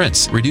electrical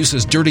currents,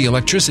 reduces dirty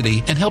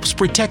electricity, and helps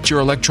protect your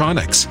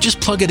electronics.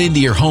 Just plug it into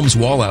your home's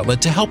wall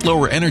outlet to help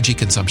lower energy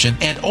consumption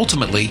and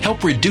ultimately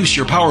help reduce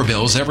your power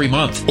bills every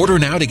month. Order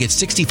now to get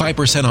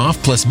 65% off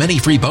plus many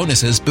free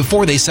bonuses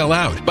before they sell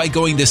out by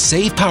going to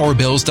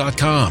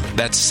SavePowerBills.com.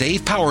 That's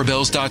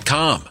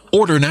SavePowerBills.com.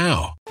 Order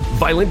now.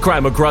 Violent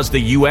crime across the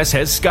U.S.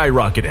 has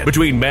skyrocketed.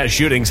 Between mass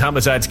shootings,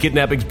 homicides,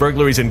 kidnappings,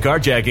 burglaries, and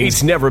carjackings,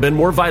 it's never been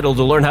more vital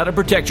to learn how to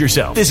protect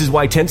yourself. This is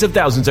why tens of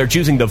thousands are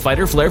choosing the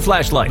Fighter Flare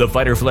flashlight. The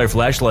Fighter Flare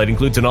flashlight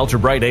includes an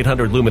ultra-bright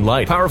 800 lumen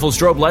light, powerful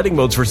strobe lighting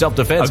modes for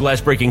self-defense, a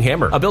glass-breaking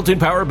hammer, a built-in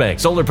power bank,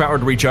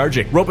 solar-powered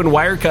recharging, rope and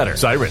wire cutter,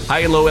 siren, high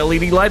and low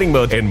LED lighting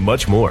modes, and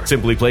much more.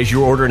 Simply place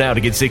your order now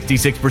to get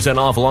 66%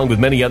 off along with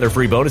many other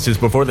free bonuses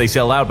before they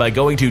sell out by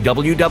going to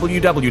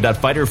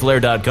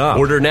www.fighterflare.com.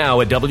 Order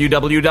now at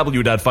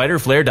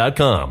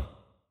www.fighterflare.com.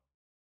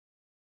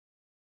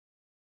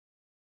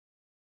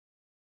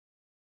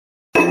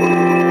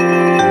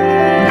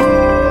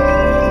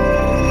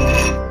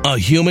 A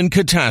human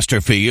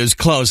catastrophe is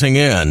closing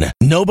in.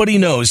 Nobody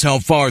knows how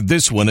far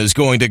this one is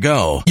going to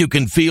go. You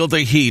can feel the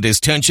heat as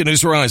tension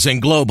is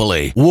rising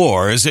globally.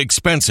 War is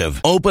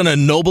expensive. Open a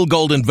Noble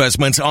Gold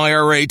Investments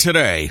IRA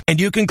today, and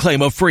you can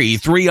claim a free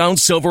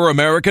 3-ounce silver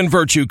American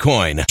Virtue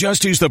coin.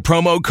 Just use the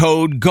promo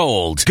code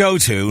GOLD. Go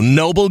to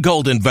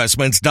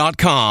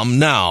noblegoldinvestments.com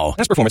now.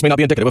 Past performance may not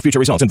be indicative of future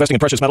results. Investing in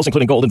precious metals,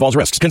 including gold, involves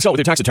risks. Consult with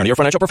your tax attorney or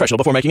financial professional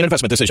before making an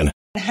investment decision.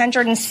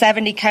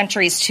 170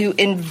 countries to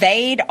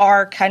invade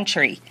our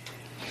country,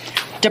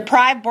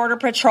 deprive Border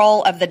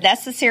Patrol of the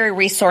necessary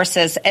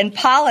resources and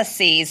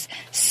policies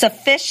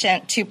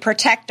sufficient to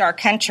protect our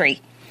country.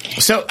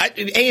 So,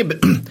 Abe,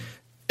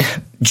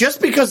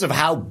 just because of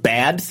how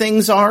bad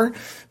things are,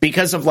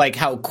 because of like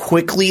how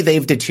quickly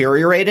they've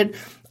deteriorated,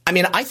 I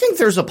mean, I think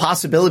there's a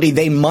possibility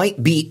they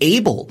might be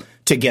able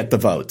to get the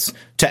votes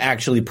to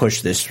actually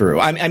push this through.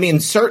 I mean,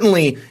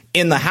 certainly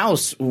in the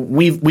House,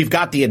 we've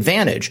got the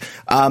advantage.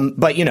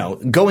 But, you know,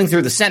 going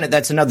through the Senate,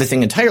 that's another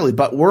thing entirely.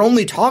 But we're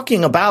only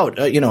talking about,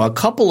 a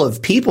couple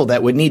of people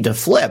that would need to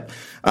flip.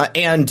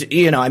 And,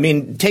 I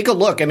mean, take a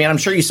look. I mean, I'm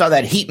sure you saw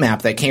that heat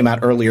map that came out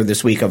earlier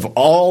this week of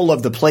all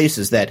of the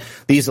places that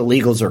these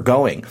illegals are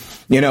going.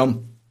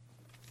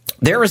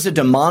 There is a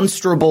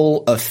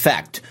demonstrable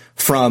effect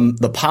from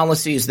the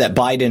policies that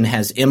Biden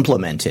has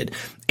implemented,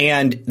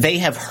 and they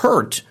have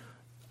hurt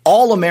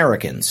all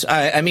Americans.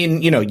 I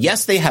mean,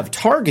 yes, they have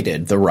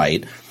targeted the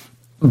right,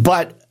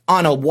 but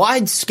on a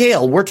wide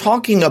scale, we're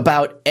talking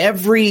about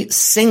every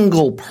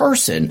single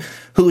person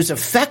who's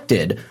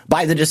affected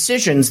by the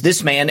decisions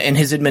this man and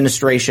his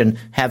administration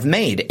have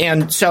made.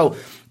 And so,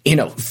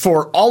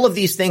 for all of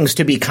these things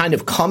to be kind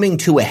of coming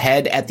to a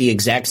head at the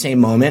exact same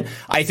moment,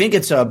 I think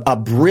it's a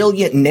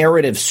brilliant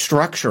narrative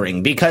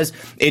structuring, because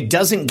it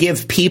doesn't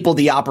give people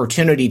the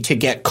opportunity to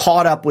get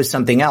caught up with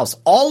something else.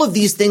 All of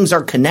these things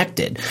are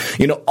connected.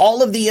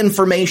 All of the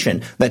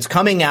information that's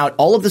coming out,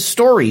 all of the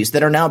stories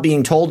that are now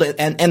being told,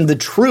 and the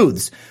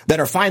truths that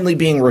are finally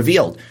being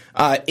revealed.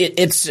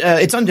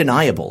 It's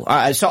undeniable.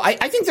 So I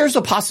think there's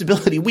a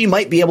possibility we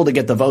might be able to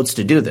get the votes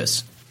to do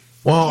this.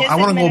 Well, I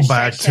want to go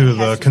back to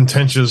the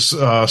contentious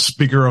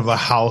Speaker of the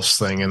House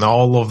thing and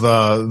all of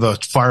the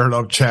fired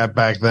up chat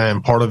back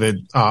then. Part of it,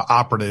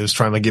 operatives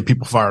trying to get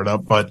people fired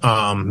up, but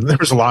there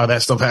was a lot of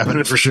that stuff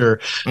happening for sure.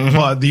 Mm-hmm.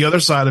 But the other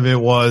side of it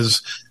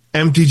was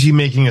MTG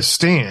making a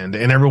stand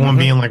and everyone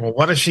being like, well,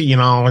 what is she,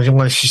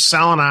 what is she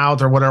selling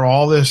out or whatever,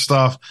 all this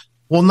stuff.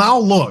 Well, now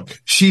look,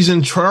 she's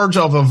in charge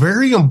of a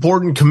very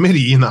important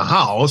committee in the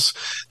House.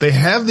 They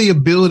have the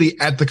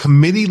ability at the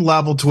committee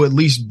level to at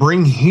least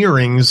bring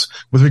hearings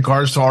with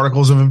regards to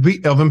articles of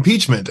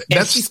impeachment.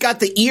 And she's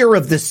got the ear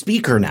of the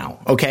speaker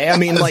now. Okay. I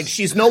mean, like,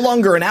 she's no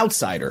longer an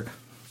outsider.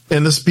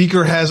 And the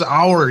speaker has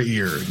our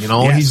ear,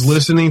 Yes. He's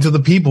listening to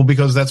the people,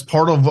 because that's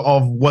part of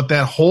what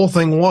that whole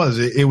thing was.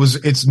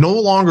 It's no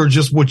longer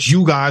just what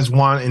you guys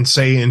want and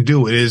say and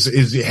do. It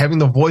is having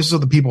the voices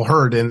of the people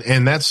heard.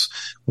 And that's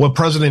what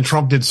President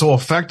Trump did so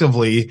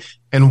effectively,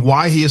 and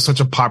why he is such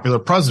a popular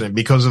president,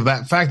 because of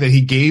that fact that he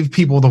gave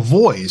people the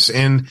voice.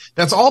 And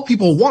that's all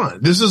people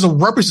want. This is a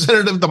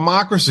representative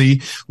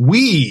democracy.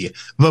 We,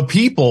 the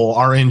people,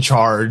 are in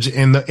charge.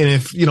 And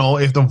if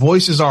the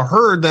voices are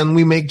heard, then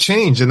we make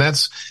change. And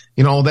that's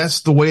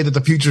the way that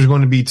the future is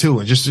going to be too.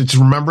 And it's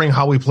remembering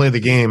how we play the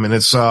game. And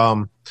it's,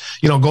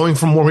 going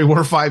from where we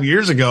were 5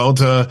 years ago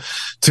to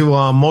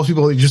most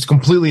people just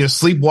completely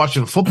asleep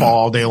watching football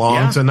all day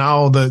long, to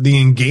now the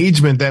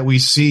engagement that we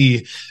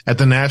see at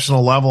the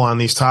national level on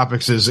these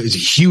topics is a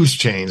huge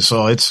change.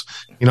 So it's,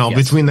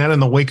 between that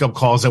and the wake up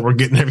calls that we're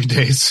getting every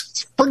day,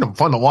 it's pretty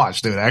fun to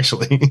watch, dude,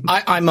 actually.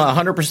 I'm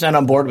 100%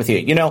 on board with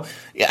you.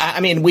 I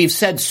mean, we've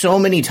said so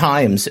many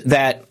times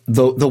that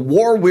the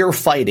war we're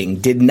fighting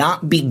did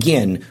not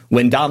begin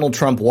when Donald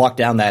Trump walked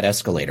down that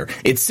escalator.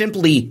 It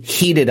simply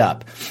heated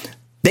up.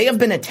 They have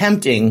been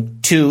attempting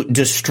to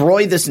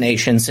destroy this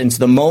nation since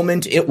the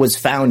moment it was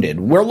founded.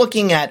 We're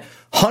looking at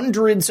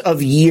hundreds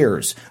of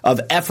years of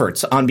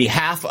efforts on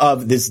behalf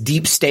of this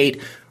deep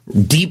state,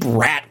 deep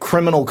rat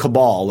criminal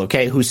cabal,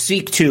 okay, who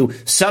seek to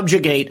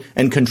subjugate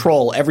and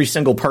control every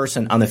single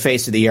person on the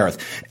face of the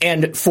earth.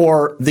 And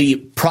for the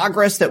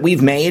progress that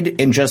we've made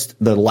in just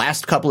the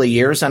last couple of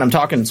years, and I'm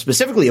talking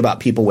specifically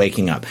about people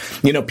waking up,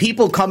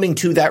 people coming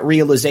to that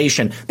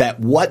realization that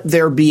what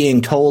they're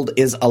being told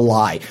is a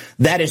lie.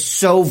 That is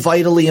so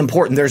vitally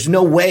important. There's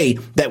no way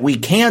that we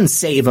can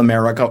save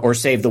America or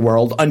save the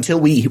world until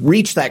we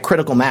reach that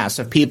critical mass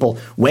of people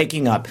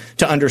waking up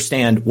to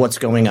understand what's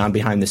going on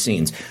behind the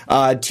scenes.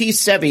 T.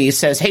 Sevi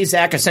says, hey,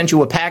 Zach, I sent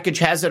you a package.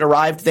 Has it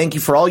arrived? Thank you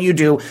for all you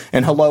do.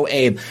 And hello,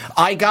 Abe.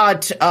 I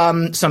got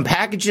some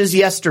packages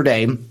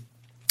yesterday.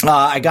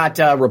 I got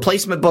a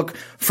replacement book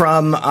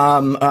from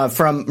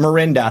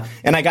Mirinda,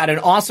 and I got an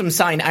awesome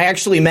sign. I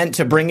actually meant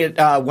to bring it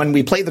when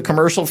we play the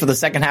commercial for the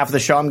second half of the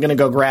show. I'm going to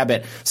go grab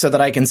it so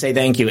that I can say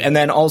thank you. And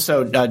then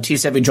also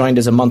T7 joined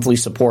as a monthly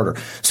supporter.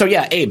 So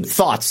yeah, Abe,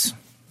 thoughts?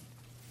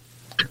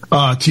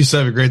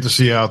 T7, great to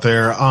see you out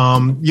there.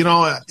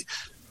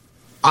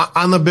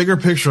 On the bigger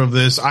picture of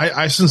this,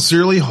 I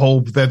sincerely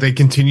hope that they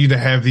continue to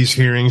have these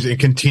hearings and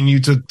continue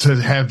to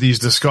have these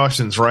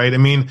discussions, right? I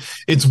mean,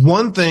 it's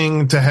one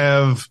thing to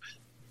have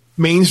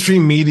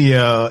mainstream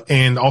media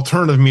and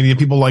alternative media,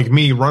 people like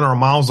me, run our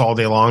mouths all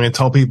day long and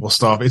tell people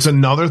stuff. It's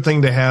another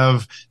thing to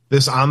have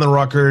this on the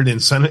record in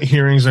Senate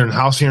hearings or in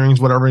House hearings,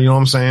 whatever, you know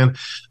what I'm saying?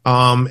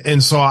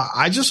 And so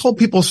I just hope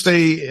people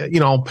stay,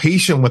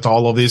 patient with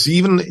all of this,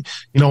 even,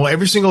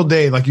 every single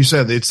day, like you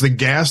said, it's the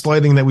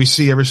gaslighting that we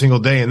see every single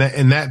day,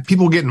 and that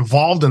people get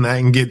involved in that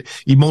and get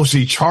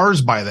emotionally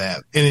charged by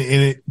that. And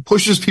it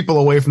pushes people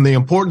away from the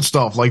important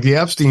stuff, like the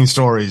Epstein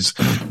stories,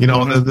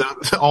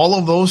 all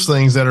of those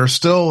things that are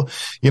still,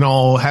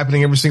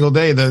 happening every single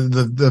day,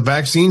 the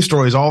vaccine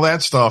stories, all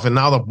that stuff. And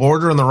now the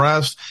border and the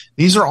rest,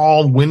 these are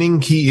all winning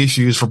key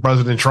issues for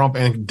President Trump,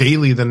 and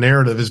daily the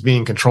narrative is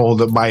being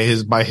controlled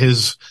by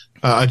his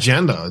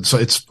agenda. So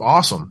it's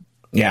awesome.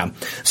 Yeah.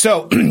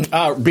 So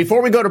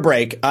before we go to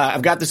break,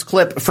 I've got this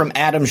clip from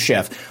Adam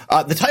Schiff.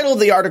 The title of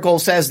the article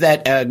says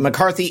that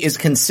McCarthy is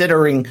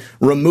considering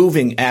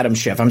removing Adam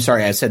Schiff. I'm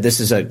sorry, I said this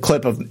is a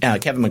clip of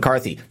Kevin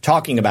McCarthy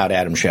talking about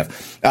Adam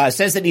Schiff.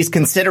 Says that he's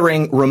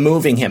considering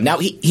removing him. Now,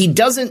 he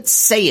doesn't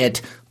say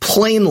it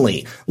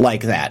plainly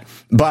like that,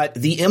 but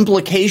the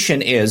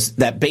implication is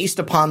that based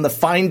upon the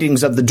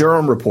findings of the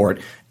Durham report,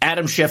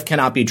 Adam Schiff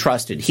cannot be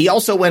trusted. He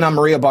also went on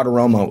Maria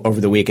Bartiromo over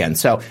the weekend.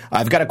 So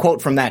I've got a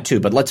quote from that too,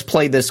 but let's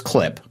play this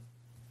clip.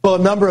 Well, a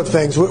number of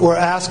things. We're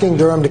asking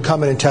Durham to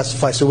come in and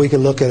testify so we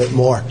can look at it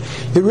more.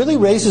 It really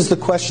raises the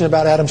question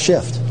about Adam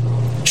Schiff.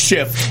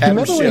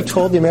 Remember when he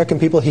told the American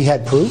people he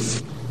had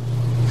proof?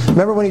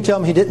 Remember when he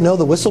told them he didn't know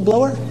the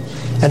whistleblower?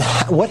 And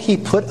what he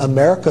put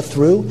America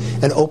through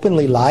and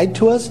openly lied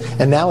to us,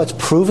 and now it's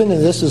proven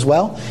in this as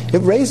well?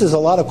 It raises a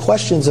lot of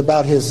questions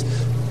about his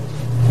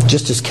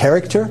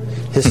character,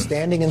 his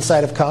standing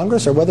inside of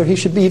Congress, or whether he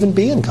should even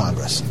be in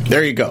Congress.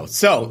 There you go.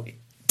 So,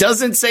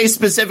 doesn't say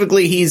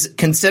specifically he's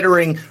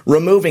considering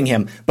removing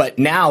him, but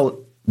now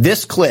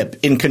this clip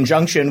in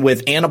conjunction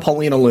with Anna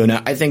Paulina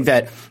Luna, I think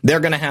that they're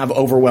going to have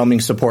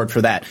overwhelming support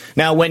for that.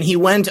 Now, when he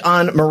went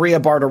on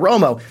Maria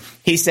Bartiromo,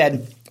 he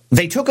said,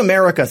 they took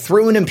America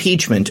through an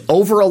impeachment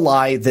over a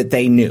lie that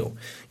they knew.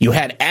 You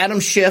had Adam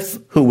Schiff,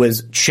 who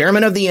was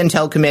chairman of the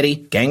Intel Committee,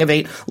 Gang of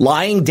Eight,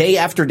 lying day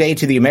after day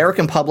to the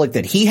American public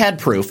that he had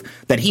proof,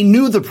 that he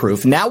knew the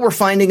proof. Now we're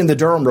finding in the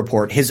Durham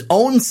report his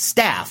own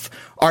staff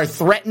are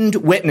threatened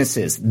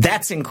witnesses.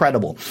 That's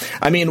incredible.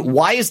 I mean,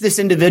 why is this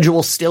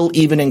individual still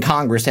even in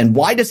Congress, and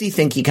why does he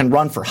think he can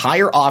run for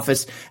higher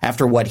office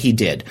after what he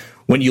did?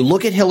 When you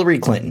look at Hillary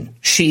Clinton,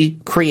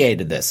 she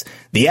created this.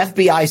 The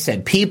FBI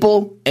said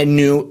people and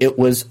knew it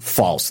was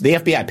false. The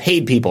FBI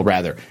paid people,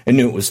 rather, and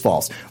knew it was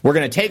false. We're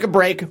going to take a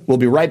break. We'll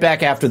be right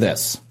back after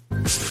this.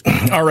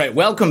 All right,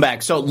 welcome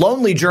back. So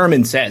Lonely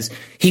German says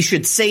he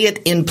should say it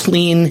in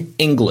plain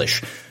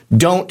English.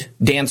 Don't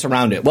dance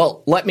around it.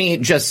 Well, let me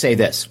just say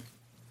this.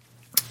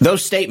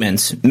 Those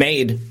statements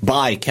made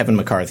by Kevin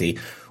McCarthy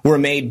were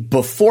made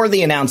before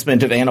the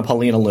announcement of Anna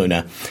Paulina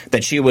Luna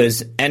that she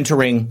was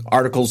entering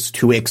articles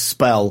to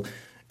expel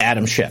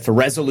Adam Schiff, a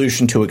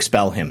resolution to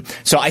expel him.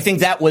 So I think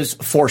that was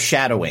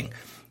foreshadowing.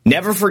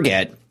 Never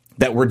forget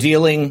that we're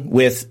dealing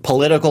with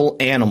political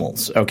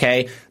animals,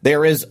 okay?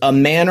 There is a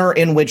manner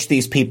in which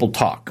these people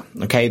talk,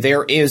 okay?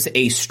 There is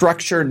a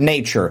structured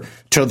nature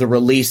to the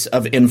release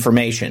of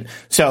information.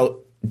 So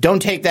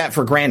don't take that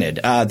for granted.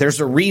 There's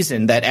a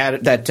reason that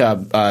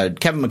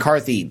Kevin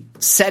McCarthy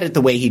said it the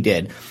way he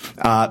did,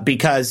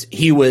 because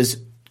he was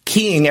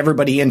keying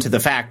everybody into the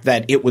fact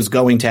that it was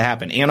going to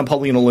happen. Anna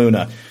Paulina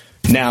Luna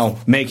now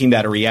making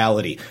that a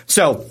reality.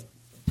 So,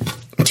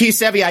 T.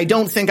 Sevi, I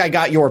don't think I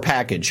got your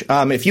package.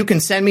 If you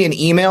can send me an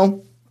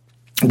email,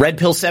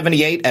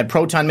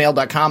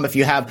 redpill78@protonmail.com. If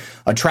you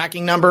have a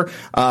tracking number,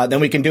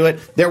 then we can do it.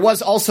 There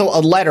was also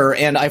a letter,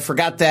 and I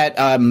forgot that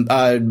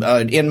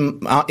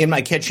in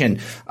my kitchen.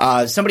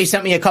 Somebody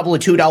sent me a couple of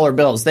 $2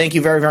 bills. Thank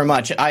you very, very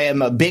much. I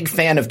am a big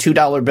fan of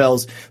 $2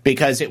 bills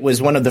because it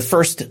was one of the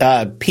first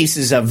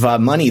pieces of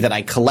money that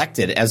I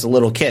collected as a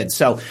little kid.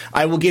 So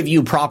I will give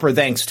you proper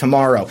thanks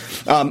tomorrow.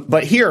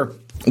 But here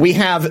we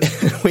have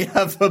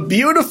a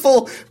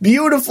beautiful,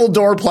 beautiful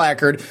door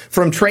placard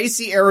from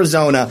Tracy,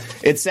 Arizona.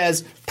 It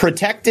says,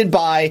 protected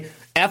by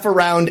F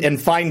around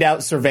and find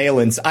out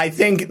surveillance. I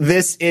think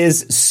this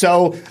is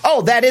so.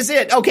 Oh, that is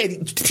it. Okay,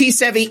 T.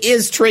 Sevi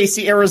is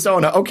Tracy,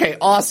 Arizona. Okay,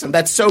 awesome.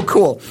 That's so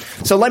cool.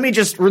 So let me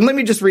just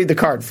read the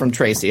card from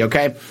Tracy.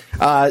 Okay,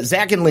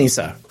 Zach and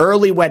Lisa,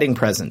 early wedding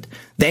present.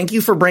 Thank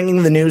you for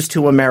bringing the news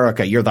to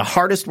America. You're the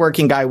hardest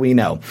working guy we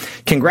know.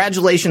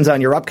 Congratulations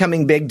on your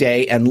upcoming big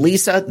day. And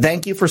Lisa,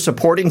 thank you for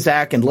supporting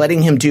Zach and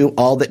letting him do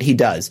all that he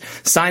does.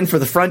 Sign for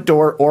the front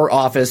door or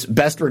office.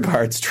 Best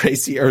regards,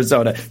 Tracy,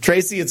 Arizona.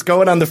 Tracy, it's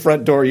going on the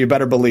front door. You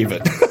better believe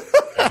it.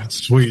 That's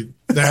sweet.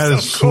 That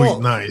is sweet.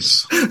 Cool.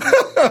 Nice.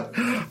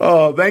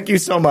 Oh, thank you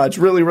so much.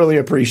 Really, really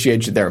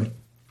appreciate you there.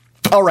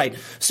 All right.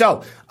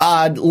 So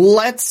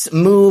let's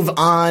move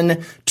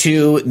on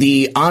to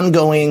the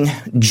ongoing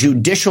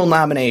judicial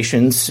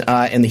nominations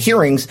and the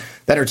hearings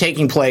that are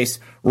taking place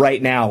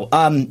right now.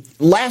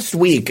 Last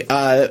week,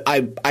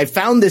 I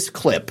found this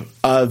clip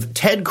of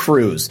Ted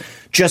Cruz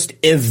just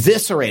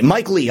eviscerate.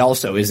 Mike Lee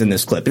also is in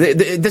this clip.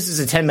 This is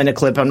a 10-minute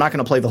clip. I'm not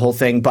going to play the whole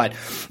thing, but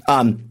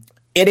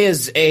it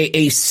is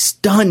a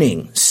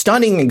stunning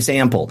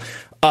example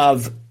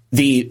of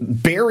the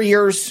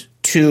barriers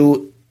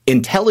to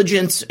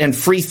intelligence and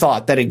free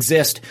thought that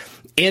exist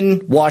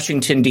in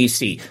Washington,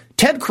 D.C.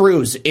 Ted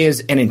Cruz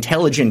is an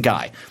intelligent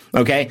guy.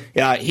 Okay,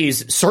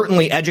 he's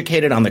certainly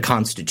educated on the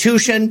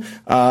Constitution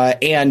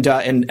and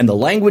the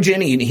language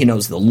in it. He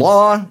knows the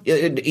law.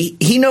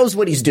 He knows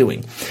what he's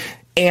doing.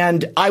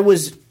 And I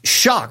was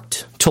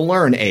shocked to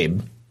learn,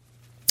 Abe,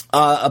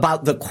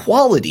 about the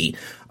quality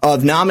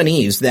of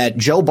nominees that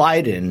Joe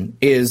Biden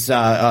is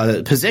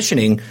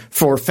positioning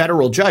for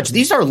federal judge.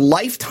 These are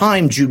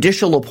lifetime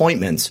judicial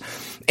appointments.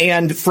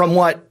 And from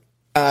what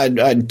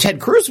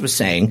Ted Cruz was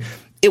saying,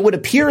 it would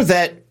appear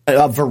that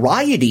a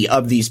variety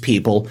of these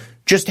people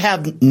just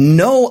have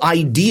no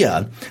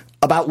idea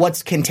about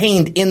what's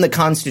contained in the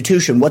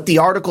Constitution, what the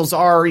articles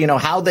are,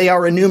 how they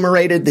are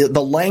enumerated,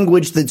 the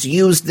language that's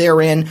used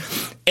therein.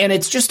 And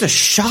it's just a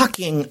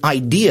shocking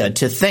idea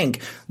to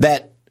think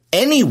that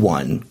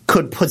anyone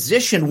could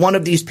position one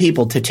of these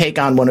people to take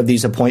on one of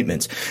these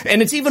appointments.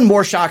 And it's even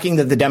more shocking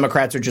that the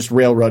Democrats are just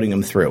railroading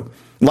them through.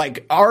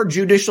 Like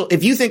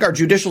if you think our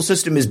judicial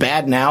system is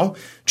bad now,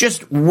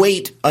 just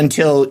wait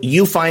until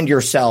you find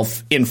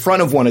yourself in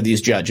front of one of these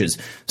judges,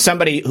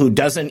 somebody who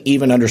doesn't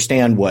even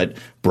understand what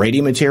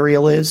Brady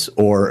material is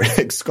or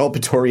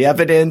exculpatory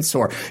evidence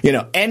or,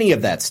 any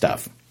of that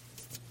stuff.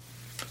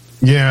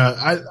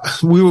 Yeah,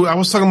 I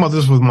was talking about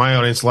this with my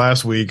audience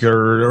last week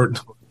or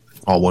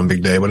all one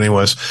big day. But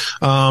anyways,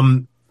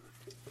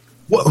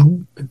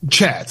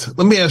 chat.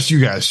 Let me ask you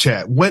guys,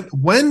 chat.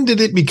 When did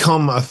it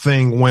become a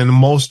thing when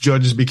most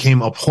judges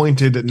became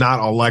appointed, not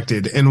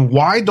elected? And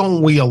why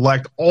don't we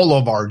elect all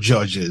of our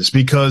judges?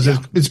 Because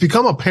it's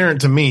become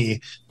apparent to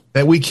me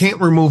that we can't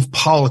remove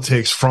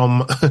politics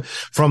from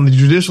the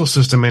judicial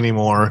system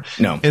anymore.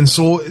 No. And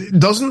so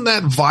doesn't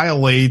that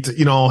violate,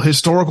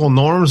 historical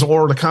norms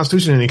or the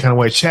Constitution in any kind of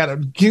way? Chat,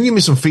 can you give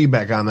me some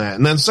feedback on that?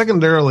 And then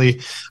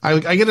secondarily,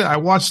 I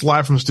watched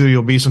Live from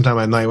Studio B sometime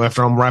at night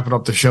after I'm wrapping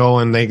up the show,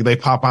 and they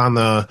pop on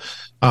the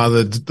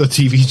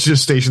TV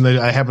station that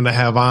I happen to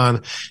have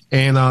on,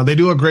 and they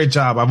do a great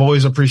job. I've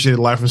always appreciated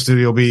Live from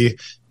Studio B,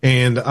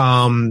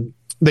 and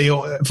they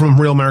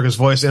from Real America's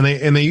Voice, and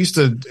they used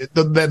to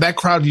that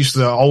crowd used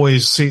to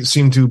always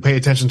seem to pay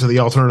attention to the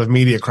alternative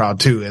media crowd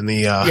too, and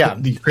the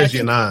crazy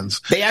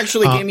anons. They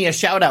actually gave me a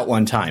shout out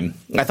one time.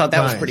 I thought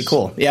that was pretty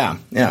cool. Yeah.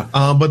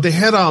 But they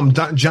had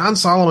John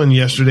Solomon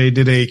yesterday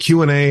did a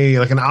Q&A,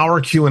 like an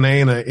hour Q&A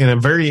in a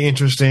very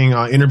interesting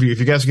interview. If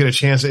you guys get a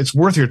chance, it's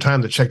worth your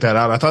time to check that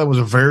out. I thought it was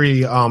a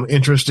very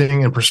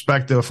interesting and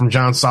perspective from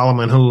John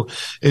Solomon, who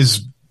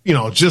is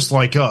just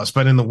like us,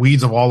 but in the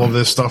weeds of all of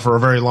this stuff for a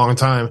very long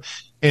time.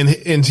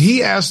 And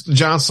he asked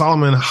John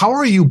Solomon, how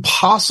are you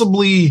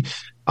possibly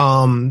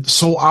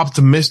so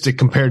optimistic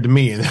compared to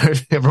me?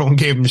 And everyone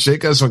gave him shit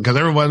because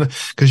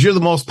you're the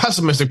most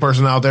pessimistic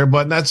person out there.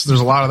 But there's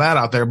a lot of that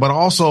out there. But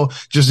also,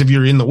 just if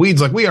you're in the weeds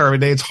like we are every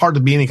day, it's hard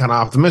to be any kind of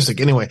optimistic.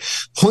 Anyway,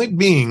 point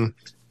being,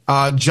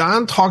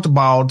 John talked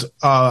about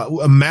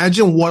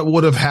imagine what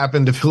would have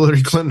happened if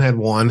Hillary Clinton had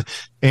won,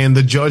 and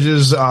the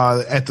judges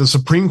at the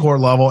Supreme Court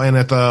level and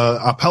at the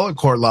appellate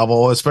court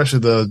level, especially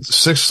the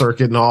Sixth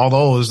Circuit and all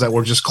those that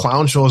were just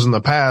clown shows in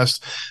the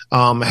past,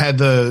 had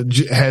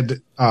judicial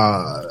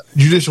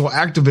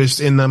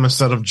activists in them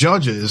instead of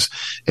judges.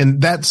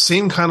 And that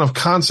same kind of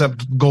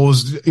concept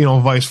goes,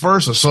 vice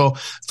versa. So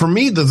for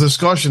me, the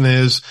discussion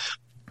is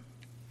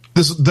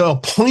the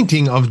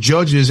appointing of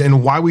judges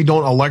and why we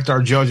don't elect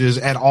our judges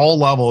at all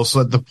levels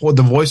so that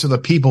the voice of the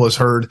people is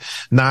heard,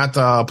 not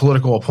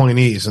political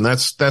appointees. And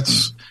that's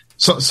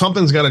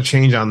something's got to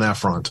change on that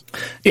front.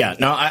 Yeah,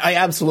 no, I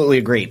absolutely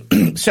agree.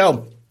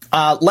 So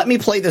let me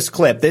play this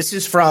clip. This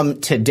is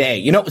from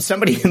today.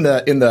 Somebody in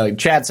the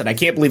chat said, I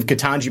can't believe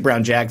Ketanji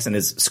Brown Jackson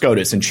is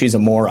SCOTUS and she's a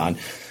moron.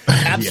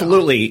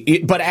 Absolutely.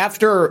 Yeah. But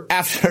after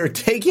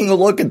taking a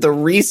look at the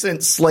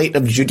recent slate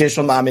of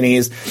judicial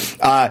nominees,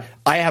 I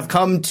have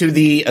come to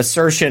the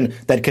assertion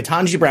that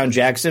Ketanji Brown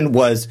Jackson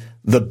was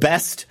the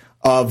best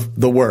of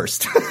the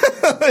worst.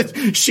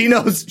 She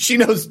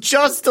knows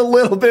just a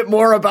little bit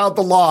more about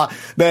the law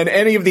than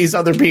any of these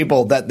other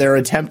people that they're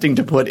attempting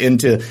to put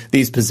into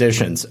these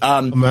positions.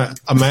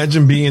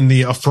 Imagine being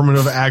the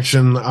affirmative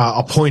action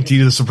appointee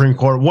to the Supreme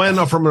Court when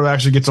affirmative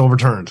action gets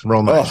overturned.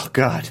 Real nice. Oh,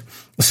 God.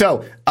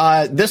 So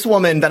this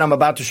woman that I'm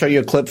about to show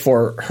you a clip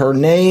for, her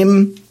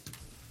name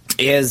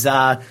is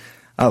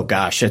oh,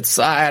 gosh,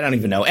 I don't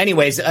even know.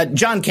 Anyways,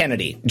 John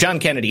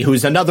Kennedy,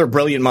 who's another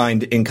brilliant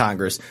mind in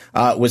Congress,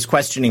 was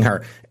questioning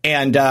her.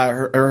 And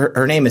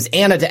her name is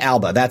Anna de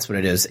Alba. That's what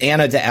it is,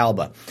 Anna de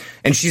Alba.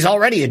 And she's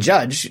already a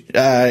judge,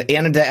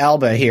 Anna de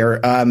Alba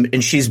here.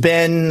 And she's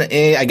been,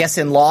 I guess,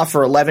 in law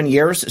for 11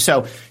 years.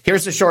 So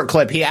here's a short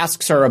clip. He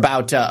asks her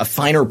about a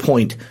finer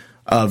point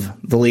of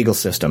the legal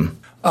system.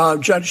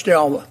 Judge de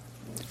Alba,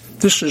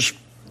 this is...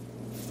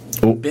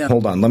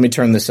 Hold on. Let me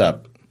turn this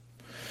up.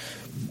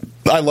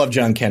 I love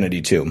John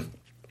Kennedy, too.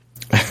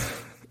 I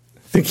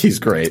think he's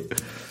great.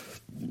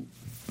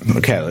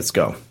 Okay, let's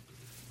go.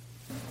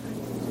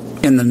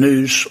 In the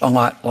news a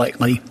lot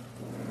lately,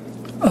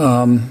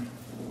 and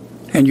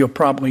you'll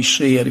probably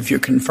see it if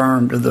you're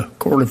confirmed to the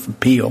Court of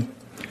Appeal.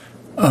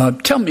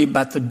 Tell me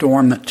about the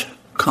dormant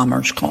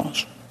Commerce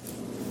Clause?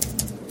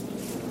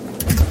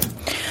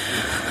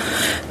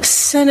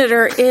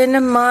 Senator,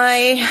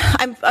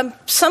 I'm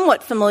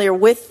somewhat familiar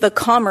with the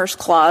Commerce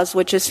Clause,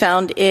 which is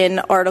found in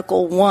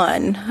Article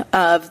 1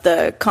 of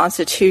the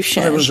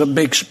Constitution. Well, it was a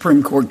big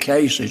Supreme Court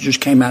case. It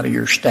just came out of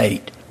your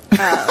state. And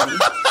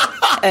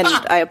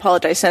I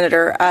apologize,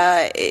 Senator.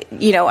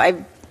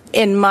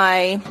 In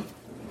my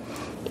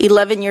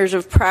 11 years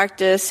of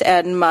practice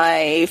and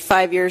my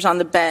 5 years on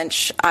the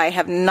bench, I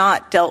have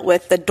not dealt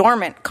with the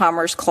dormant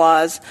Commerce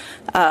Clause,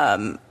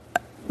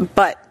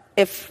 but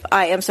if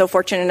I am so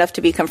fortunate enough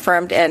to be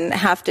confirmed and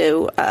have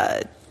to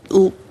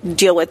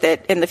deal with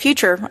it in the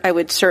future, I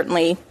would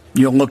certainly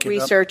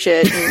research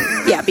it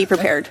and, be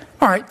prepared.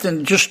 All right,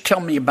 then just tell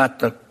me about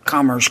the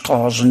Commerce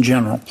Clause in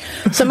general.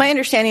 So my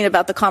understanding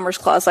about the Commerce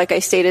Clause, like I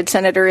stated,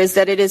 Senator, is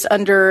that it is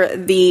under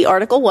the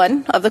Article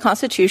 1 of the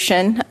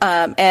Constitution,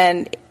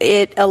 and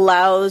it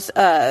allows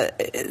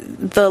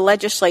the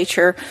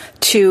legislature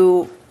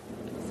to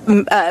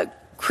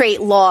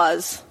create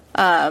laws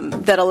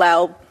that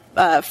allow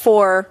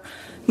for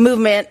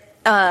movement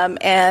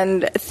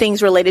and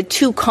things related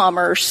to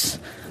commerce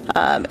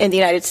in the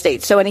United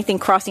States. So anything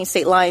crossing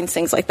state lines,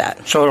 things like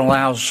that. So it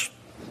allows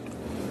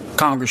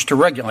Congress to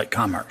regulate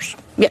commerce?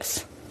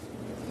 Yes.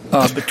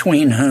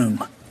 Between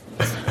whom?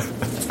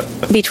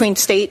 Between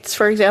states,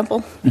 for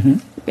example? Mm-hmm.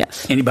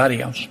 Yes.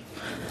 Anybody else?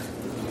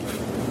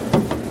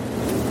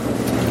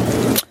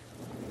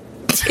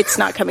 It's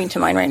not coming to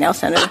mind right now,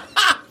 Senator.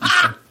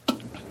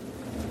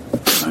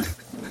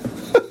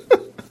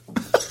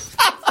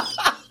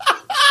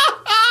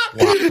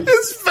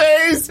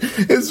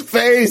 His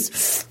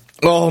face.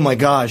 Oh my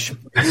gosh.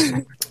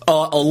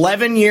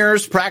 11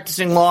 years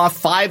practicing law,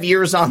 5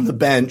 years on the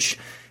bench,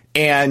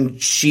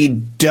 and she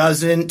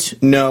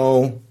doesn't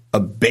know a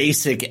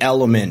basic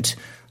element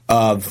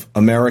of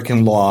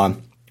American law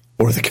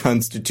or the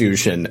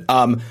Constitution.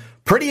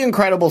 Pretty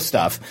incredible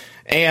stuff.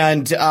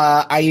 And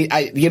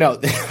I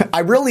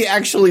really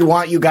actually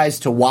want you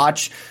guys to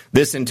watch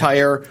this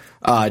entire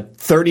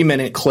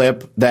 30-minute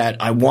clip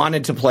that I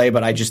wanted to play,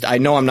 but I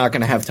know I'm not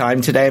going to have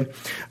time today.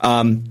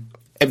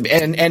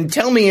 And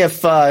tell me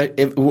if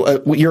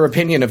your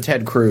opinion of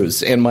Ted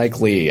Cruz and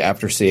Mike Lee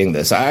after seeing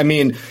this. I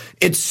mean,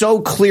 it's so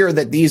clear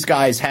that these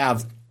guys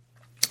have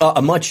a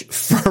much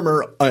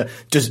firmer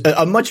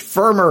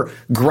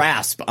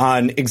grasp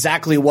on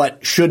exactly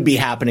what should be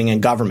happening in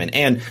government.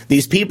 And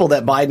these people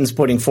that Biden's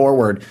putting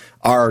forward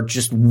are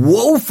just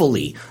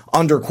woefully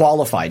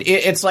underqualified.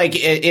 It's like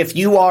if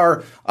you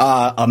are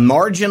a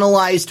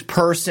marginalized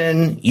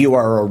person, you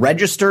are a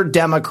registered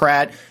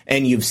Democrat,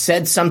 and you've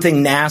said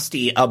something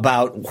nasty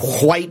about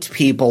white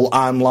people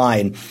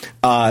online,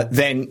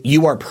 then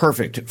you are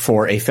perfect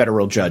for a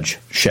federal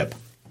judgeship.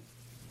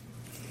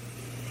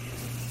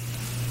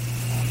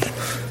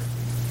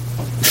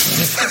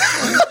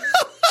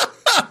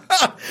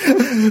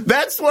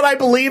 That's what I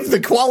believe the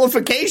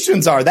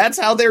qualifications are. That's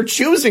how they're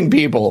choosing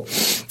people.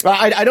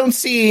 I don't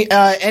see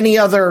any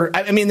other.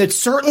 I mean, it's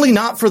certainly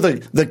not for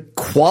the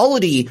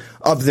quality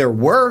of their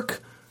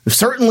work,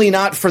 certainly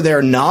not for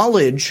their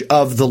knowledge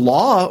of the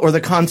law or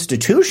the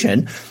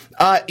Constitution.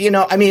 I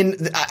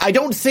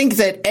don't think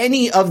that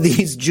any of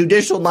these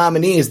judicial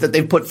nominees that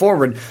they've put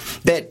forward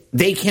that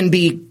they can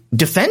be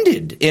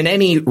defended in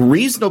any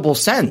reasonable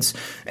sense.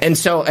 And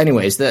so,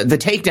 anyways, the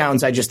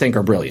takedowns I just think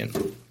are brilliant.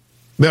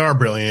 They are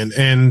brilliant,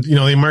 and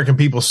the American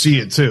people see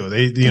it too.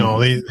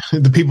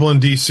 The people in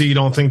D.C.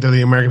 don't think that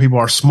the American people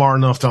are smart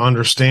enough to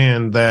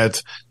understand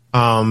that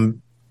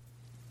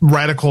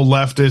radical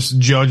leftist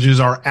judges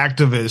are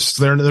activists.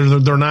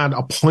 They're not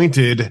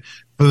appointed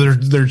for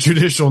their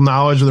judicial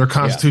knowledge or their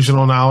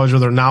constitutional knowledge or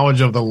their knowledge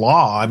of the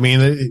law. I mean,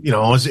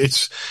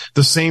 it's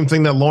the same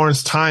thing that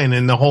Lawrence Tyne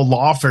and the whole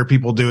lawfare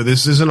people do.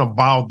 This isn't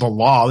about the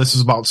law. This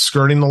is about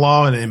skirting the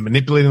law and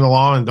manipulating the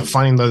law and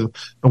defining the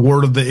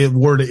word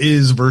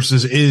is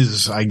versus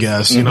is, I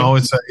guess.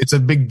 Mm-hmm. It's a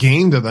big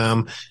game to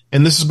them.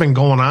 And this has been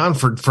going on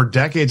for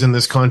decades in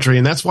this country.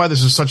 And that's why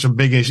this is such a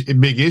big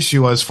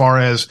issue as far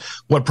as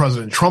what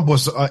President Trump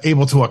was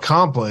able to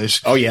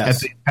accomplish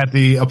at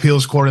the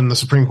appeals court and the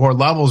Supreme Court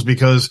levels,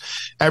 because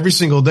every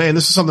single day, and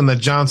this is something that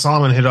John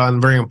Solomon hit on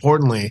very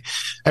importantly,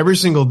 every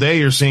single day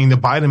you're seeing the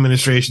Biden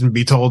administration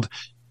be told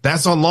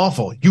that's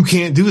unlawful. You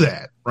can't do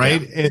that.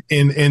 Right. Yeah.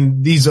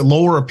 And these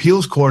lower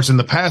appeals courts in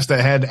the past that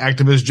had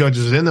activist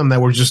judges in them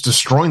that were just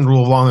destroying the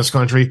rule of law in this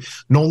country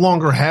no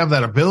longer have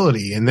that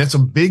ability. And that's a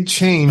big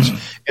change.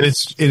 And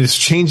it is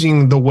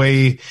changing the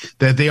way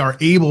that they are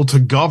able to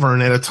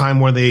govern at a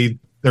time where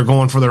they're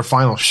going for their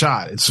final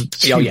shot. It's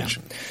huge.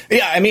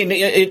 Yeah. I mean,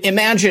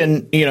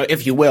 imagine,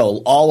 if you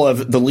will, all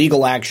of the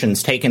legal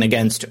actions taken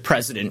against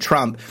President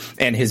Trump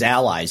and his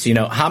allies.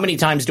 How many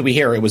times do we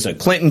hear it was a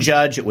Clinton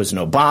judge? It was an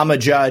Obama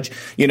judge,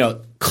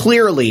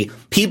 clearly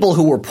people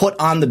who were put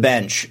on the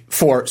bench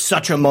for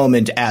such a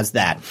moment as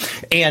that.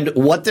 And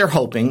what they're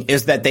hoping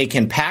is that they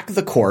can pack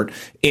the court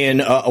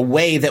in a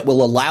way that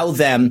will allow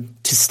them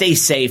to stay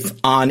safe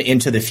on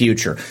into the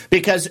future.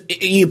 Because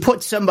you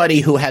put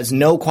somebody who has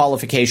no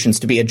qualifications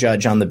to be a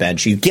judge on the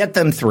bench, you get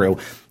them through,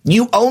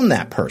 you own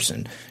that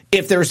person.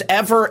 If there's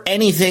ever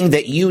anything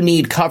that you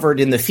need covered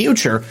in the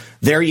future,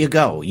 there you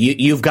go.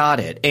 You've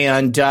got it.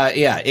 And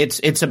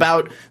it's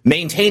about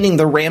maintaining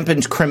the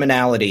rampant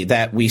criminality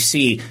that we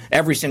see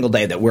every single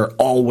day that we're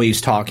always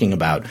talking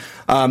about.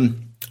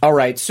 All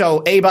right.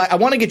 So, Abe, I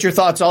want to get your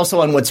thoughts also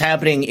on what's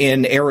happening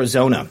in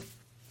Arizona.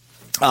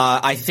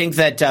 I think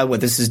that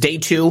this is day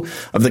 2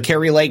 of the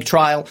Kari Lake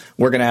trial.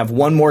 We're going to have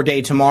one more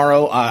day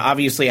tomorrow.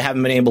 Obviously, I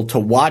haven't been able to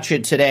watch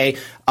it today,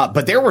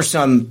 but there were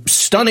some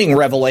stunning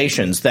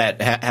revelations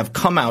that have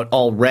come out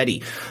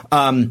already.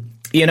 I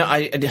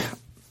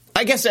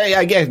guess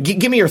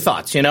give me your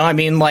thoughts.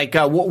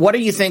 What do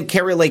you think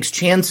Kari Lake's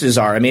chances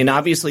are? I mean,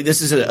 obviously,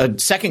 this is a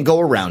second go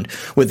around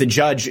with a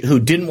judge who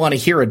didn't want to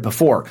hear it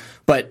before,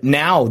 but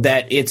now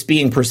that it's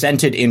being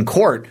presented in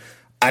court,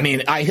 I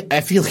mean,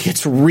 I feel like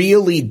it's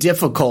really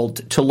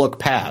difficult to look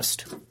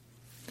past.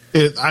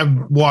 I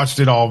watched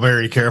it all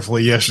very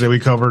carefully yesterday. We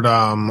covered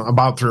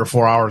about 3 or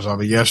 4 hours of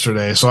it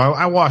yesterday. So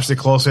I watched it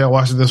closely. I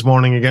watched it this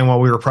morning again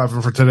while we were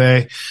prepping for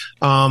today.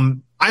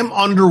 I'm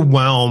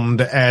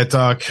underwhelmed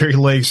at Kari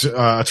Lake's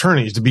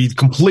attorneys, to be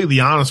completely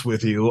honest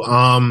with you.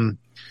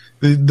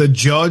 The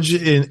judge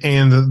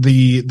and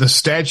the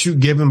statute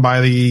given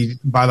by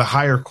the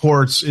higher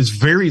courts is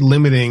very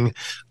limiting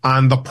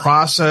on the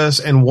process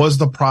and was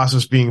the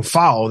process being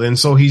followed. And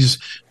so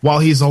while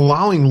he's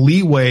allowing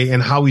leeway in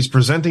how he's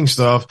presenting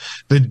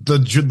stuff,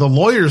 the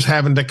lawyers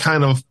having to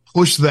kind of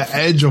push the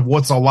edge of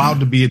what's allowed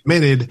to be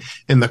admitted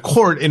in the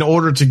court in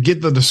order to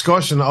get the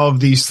discussion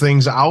of these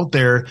things out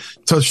there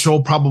to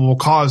show probable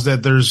cause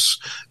that there's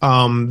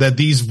that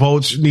these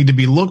votes need to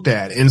be looked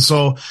at. And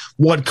so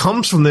what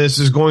comes from this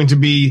is going to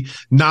be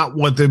not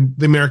what the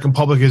American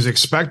public is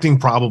expecting.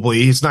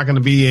 Probably it's not going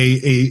to be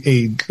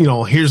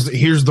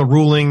here's the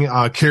ruling,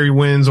 Kari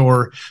wins,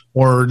 or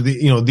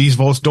these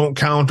votes don't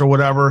count or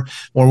whatever,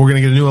 or we're going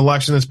to get a new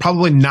election. It's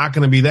probably not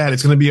going to be that.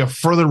 It's going to be a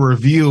further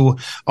review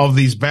of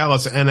these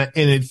ballots. And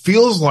it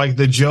feels like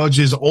the judge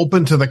is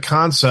open to the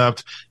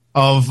concept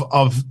of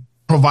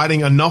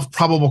providing enough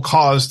probable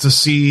cause to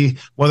see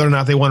whether or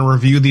not they want to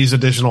review these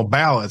additional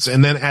ballots.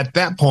 And then at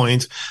that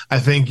point, I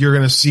think you're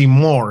going to see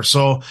more.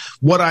 So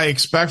what I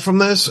expect from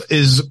this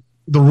is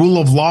the rule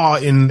of law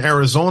in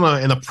Arizona,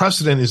 and the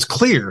precedent is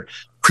clear.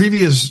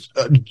 Previous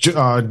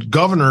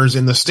governors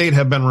in the state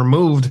have been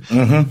removed,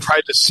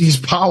 tried to seize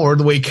power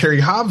the way Kerry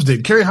Hobbs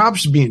did. Kerry Hobbs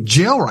should be in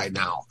jail right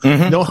now.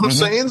 You know what I'm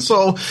saying?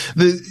 So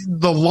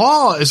the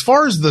law, as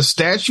far as the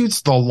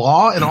statutes, the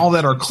law and all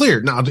that are clear.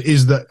 Now,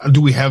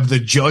 do we have the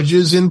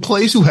judges in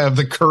place who have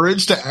the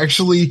courage to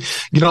actually,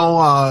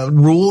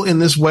 rule in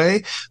this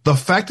way? The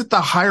fact that the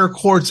higher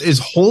courts is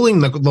holding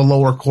the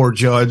lower court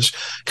judge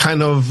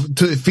kind of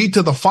feet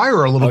to the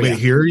fire a little bit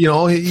here.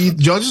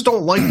 Judges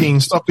don't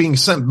like stuff being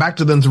sent back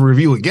to them to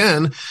review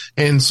again.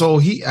 And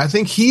so I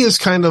think he is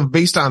kind of,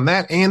 based on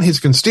that and his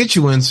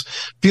constituents,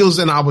 feels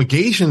an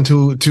obligation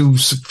to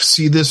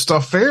see this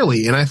stuff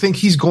fairly. And I think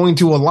he's going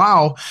to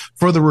allow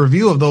for the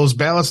review of those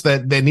ballots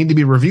that need to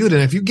be reviewed.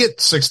 And if you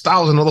get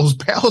 6,000 of those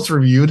ballots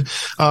reviewed,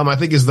 I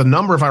think is the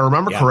number, if I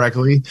remember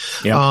correctly,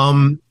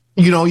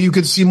 you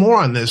could see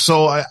more on this.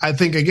 So I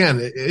think, again,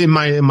 am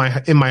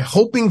I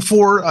hoping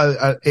for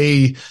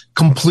a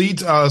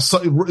complete,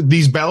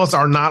 these ballots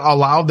are not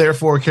allowed,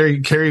 therefore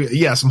Kari,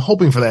 yes, I'm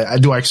hoping for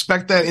that. Do I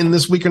expect that in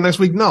this week or next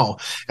week? No.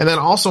 And then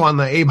also on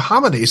the Abe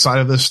Hamadeh side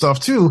of this stuff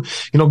too,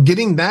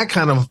 getting that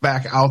kind of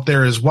back out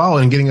there as well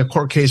and getting a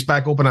court case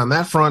back open on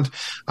that front.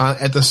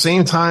 At the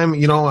same time,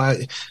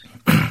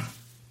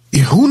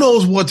 who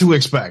knows what to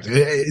expect?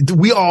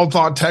 We all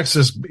thought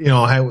Texas,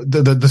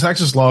 the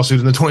Texas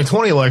lawsuit in the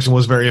 2020 election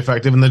was very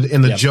effective, and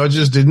the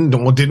judges didn't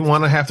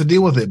want to have to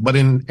deal with it. But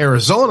in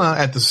Arizona,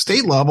 at the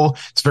state level,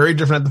 it's very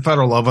different at the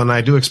federal level, and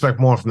I do expect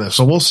more from this.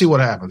 So we'll see what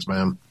happens,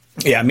 man.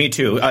 Yeah, me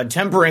too.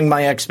 Tempering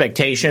my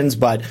expectations,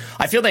 but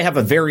I feel they have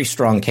a very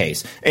strong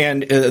case.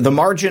 And the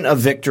margin of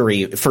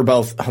victory for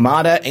both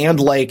Hamadeh and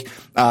Lake,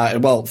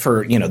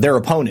 for their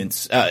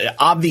opponents,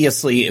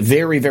 obviously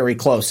very, very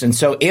close. And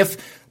so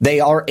if they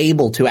are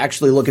able to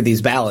actually look at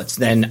these ballots,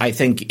 then I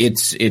think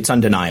it's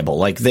undeniable.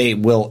 Like, they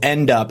will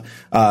end up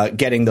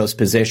getting those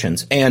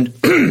positions. And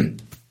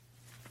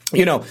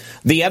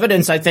the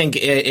evidence, I think,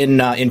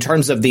 in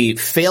terms of the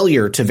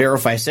failure to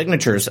verify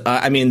signatures,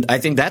 I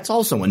think that's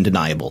also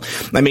undeniable.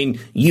 I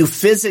mean, you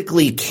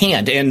physically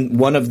can't, and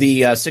one of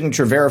the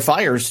signature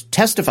verifiers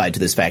testified to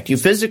this fact, you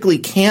physically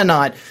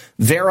cannot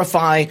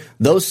verify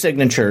those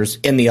signatures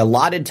in the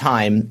allotted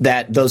time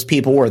that those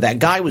people were. That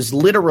guy was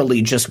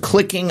literally just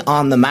clicking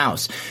on the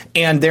mouse.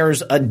 And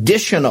there's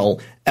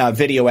additional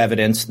video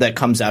evidence that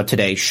comes out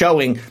today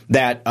showing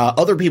that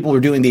other people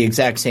were doing the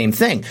exact same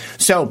thing.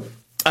 So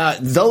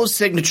those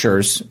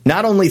signatures,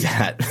 not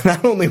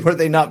only were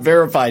they not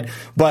verified,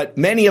 but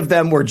many of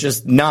them were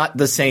just not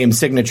the same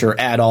signature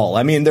at all.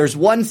 I mean, there's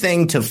one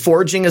thing to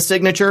forging a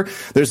signature.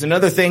 There's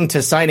another thing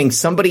to signing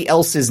somebody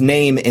else's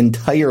name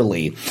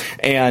entirely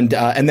and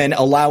then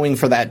allowing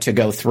for that to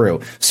go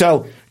through.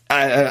 So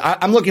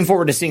I'm looking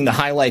forward to seeing the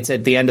highlights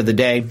at the end of the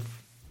day,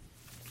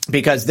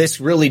 because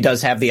this really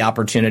does have the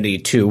opportunity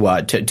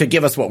to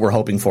give us what we're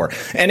hoping for.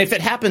 And if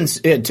it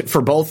happens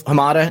for both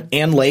Hamada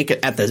and Lake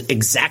at the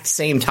exact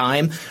same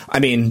time, I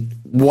mean,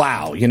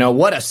 wow,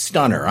 what a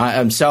stunner.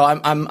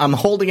 I'm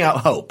holding out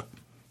hope.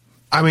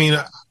 I mean,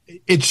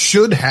 it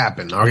should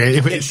happen. Okay.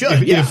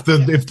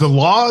 If the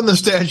law and the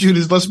statute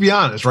is, let's be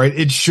honest, right?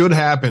 It should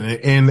happen.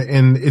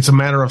 And it's a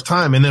matter of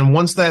time. And then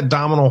once that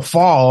domino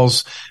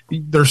falls,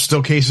 there's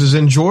still cases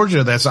in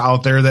Georgia that's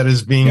out there that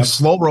is being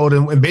slow rolled.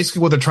 And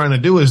basically what they're trying to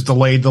do is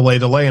delay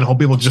and hope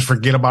people just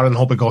forget about it and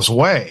hope it goes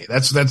away.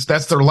 That's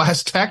their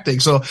last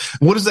tactic. So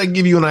what does that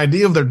give you an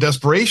idea of their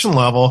desperation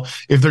level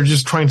if they're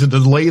just trying to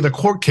delay the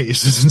court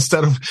cases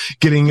instead of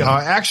getting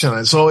action on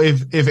it? So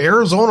if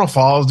Arizona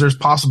falls, there's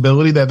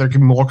possibility that there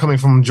can be more coming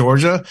from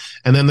Georgia,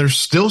 and then there's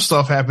still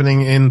stuff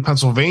happening in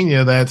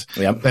Pennsylvania that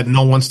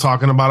no one's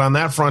talking about on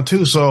that front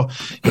too. So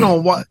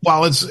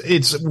while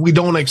it's we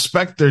don't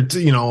expect there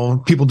to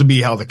people to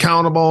be held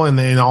accountable and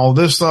all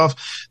this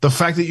stuff, the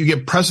fact that you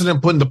get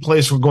precedent put into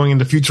place for going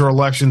into future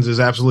elections is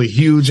absolutely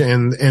huge,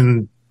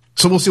 and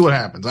so we'll see what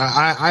happens.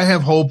 I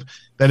have hope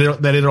that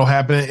it'll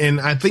happen, and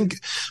I think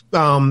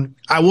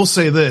I will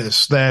say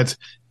this, that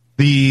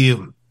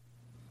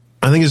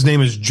I think his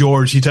name is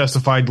George. He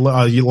testified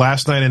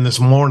last night and this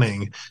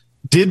morning.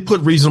 Did put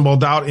reasonable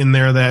doubt in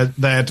there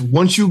that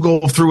once you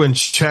go through and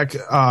check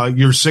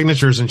your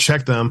signatures and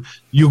check them,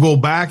 you go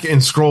back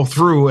and scroll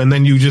through, and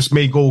then you just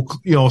may go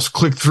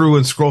click through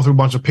and scroll through a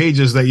bunch of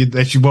pages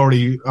that you've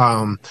already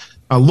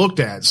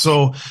looked at.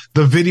 So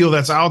the video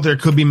that's out there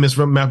could be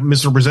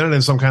misrepresented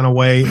in some kind of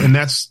way, and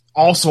that's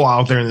also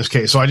out there in this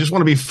case. So I just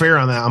want to be fair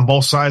on that, on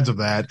both sides of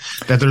that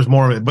there's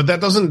more of it. But that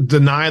doesn't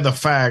deny the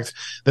fact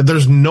that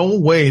there's no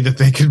way that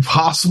they could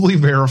possibly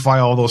verify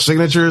all those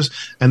signatures.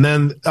 And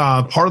then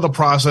part of the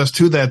process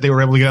to that they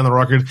were able to get on the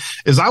record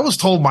is I was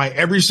told by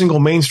every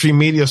single mainstream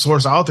media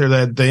source out there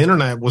that the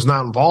internet was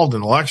not involved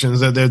in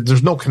elections, that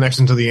there's no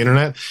connection to the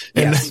internet.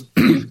 And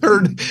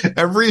heard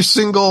every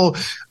single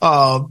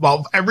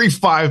every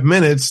 5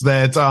 minutes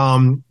that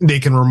they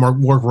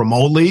can work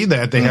remotely,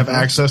 that they have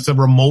access to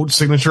remote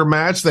signature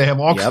match. They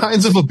have all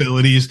kinds of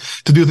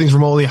abilities to do things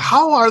remotely.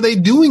 How are they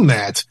doing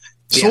that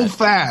so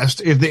fast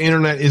if the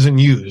internet isn't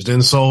used?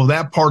 And so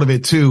that part of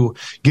it too,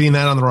 getting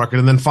that on the record.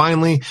 And then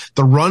finally,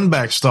 the run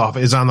back stuff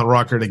is on the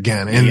record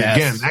again. And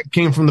again, that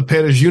came from the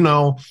pit, as you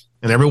know,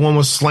 and everyone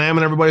was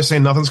slamming everybody,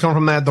 saying nothing's coming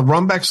from that. The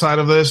run back side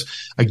of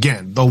this,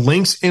 again, the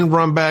links in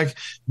run back,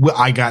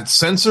 I got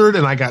censored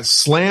and I got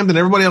slammed, and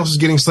everybody else is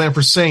getting slammed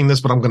for saying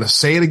this, but I'm going to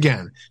say it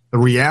again. The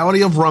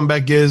reality of run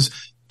back is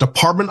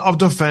Department of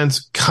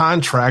Defense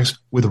contracts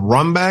with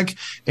Runback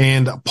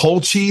and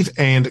Poll Chief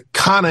and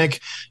Konik,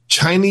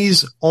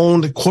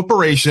 Chinese-owned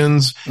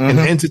corporations and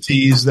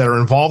entities that are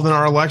involved in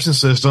our election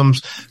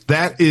systems.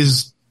 That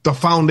is the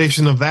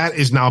foundation of that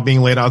is now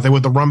being laid out there,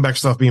 with the Runback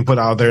stuff being put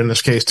out there in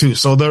this case too.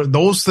 So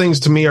those things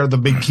to me are the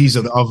big keys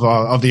of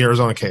the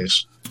Arizona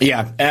case.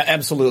 Yeah,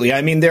 absolutely.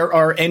 I mean, there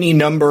are any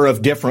number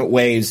of different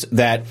ways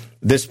that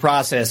this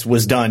process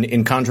was done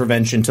in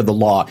contravention to the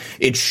law.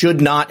 It should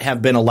not have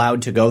been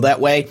allowed to go that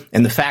way.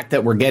 And the fact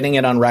that we're getting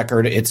it on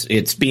record,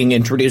 it's being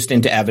introduced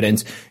into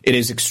evidence, it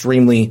is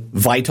extremely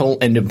vital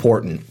and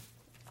important.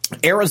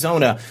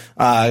 Arizona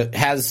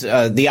has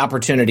the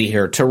opportunity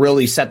here to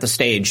really set the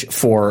stage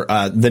for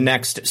the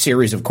next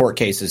series of court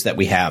cases that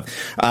we have,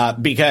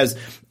 because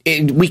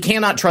we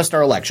cannot trust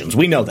our elections.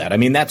 We know that. I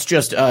mean, that's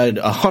just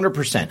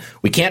 100%.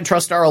 We can't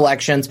trust our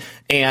elections,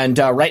 and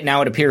right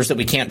now it appears that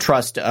we can't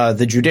trust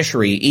the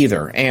judiciary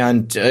either.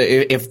 And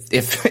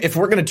if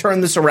we're going to turn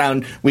this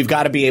around, we've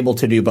got to be able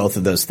to do both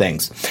of those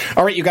things.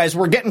 All right, you guys,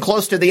 we're getting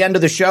close to the end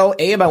of the show.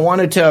 Abe, I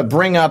wanted to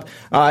bring up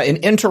an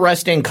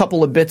interesting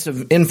couple of bits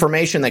of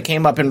information that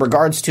came up in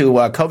regards to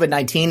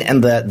COVID-19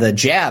 and the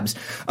jabs.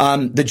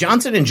 The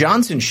Johnson &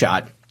 Johnson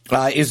shot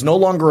is no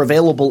longer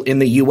available in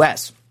the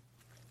U.S.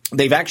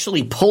 They've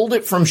actually pulled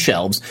it from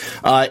shelves.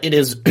 It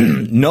is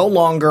no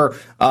longer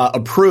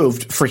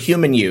approved for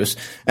human use.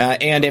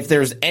 And if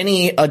there's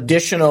any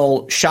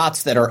additional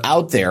shots that are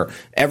out there,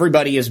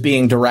 everybody is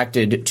being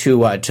directed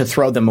to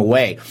throw them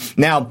away.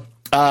 Now,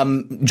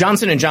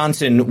 Johnson &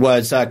 Johnson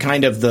was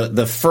kind of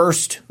the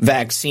first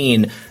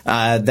vaccine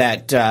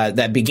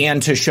that began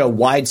to show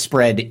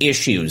widespread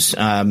issues.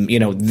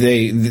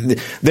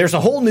 There's a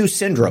whole new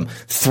syndrome,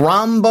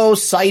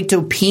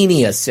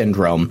 thrombocytopenia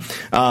syndrome,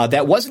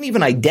 that wasn't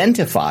even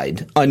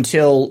identified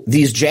until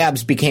these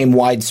jabs became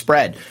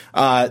widespread.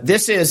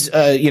 This is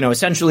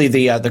essentially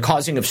the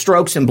causing of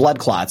strokes and blood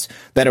clots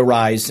that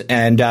arise,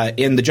 and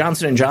in the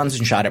Johnson &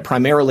 Johnson shot, it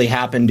primarily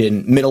happened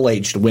in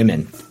middle-aged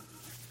women.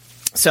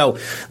 So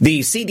the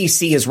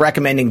CDC is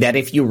recommending that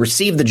if you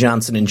receive the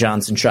Johnson &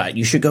 Johnson shot,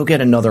 you should go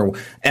get another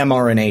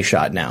mRNA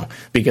shot now,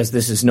 because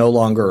this is no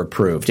longer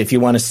approved if you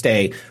want to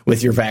stay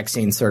with your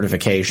vaccine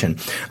certification.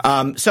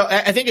 So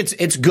I think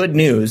it's good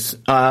news.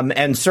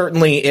 And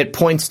certainly it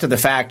points to the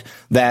fact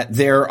that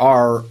there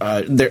are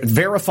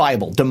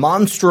verifiable,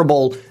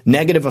 demonstrable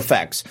negative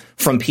effects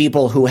from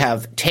people who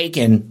have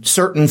taken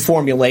certain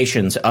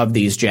formulations of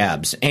these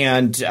jabs.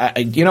 And,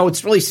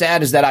 what's really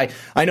sad is that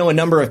I know a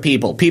number of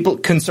people,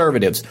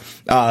 conservatives,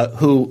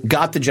 who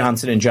got the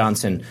Johnson &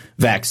 Johnson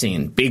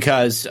vaccine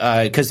because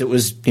it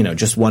was,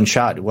 just one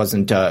shot. It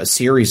wasn't a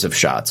series of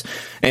shots.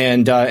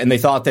 And they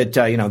thought that,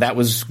 that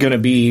was going to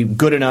be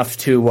good enough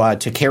to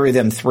carry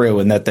them through,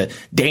 and that the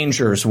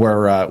dangers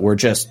were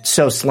just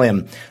so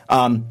slim.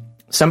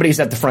 Somebody's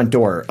at the front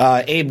door.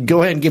 Abe,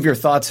 go ahead and give your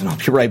thoughts, and I'll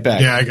be right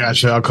back. Yeah, I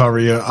got you. I'll cover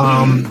you.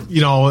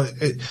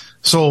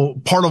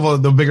 So part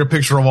of the bigger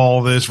picture of all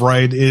of this,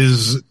 right,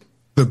 is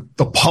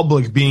the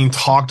public being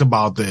talked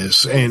about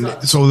this. And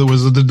so there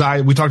was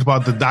we talked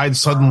about the died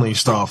suddenly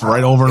stuff,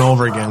 right, over and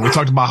over again. We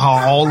talked about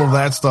how all of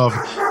that stuff,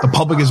 the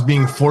public is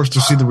being forced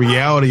to see the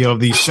reality of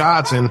these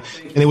shots. And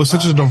it was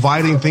such a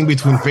dividing thing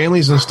between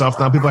families and stuff.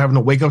 Now people are having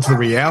to wake up to the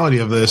reality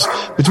of this.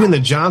 Between the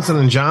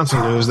Johnson &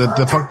 Johnson news, that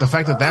the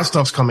fact that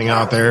stuff's coming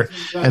out there,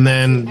 and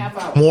then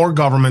more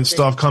government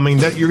stuff coming,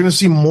 that you're going to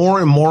see more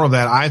and more of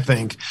that, I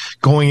think,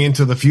 going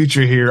into the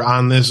future here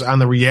on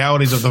the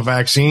realities of the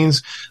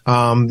vaccines.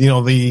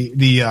 The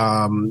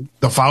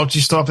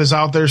Fauci stuff is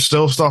out there,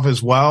 still stuff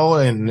as well,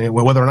 and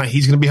whether or not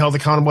he's going to be held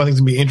accountable, I think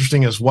is going to be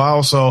interesting as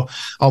well. So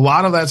a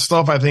lot of that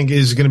stuff, I think,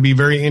 is going to be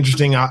very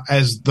interesting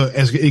as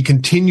it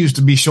continues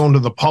to be shown to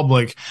the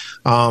public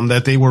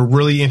that they were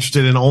really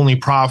interested in only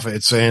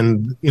profits,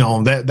 and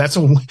that's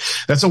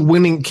a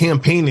winning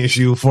campaign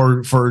issue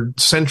for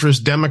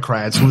centrist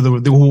Democrats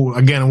who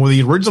again were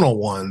the original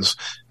ones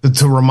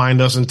to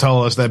remind us and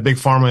tell us that Big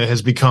Pharma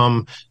has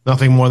become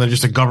nothing more than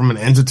just a government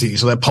entity.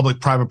 So that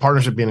public-private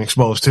partnership being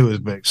exposed too is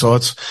big. So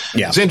it's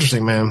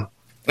interesting, man.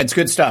 It's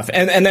good stuff.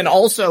 And then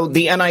also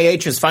the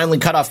NIH has finally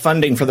cut off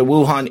funding for the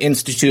Wuhan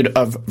Institute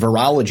of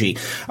Virology.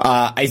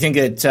 I think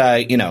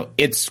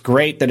it's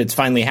great that it's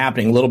finally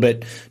happening. A little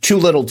bit too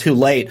little, too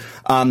late.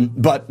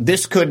 But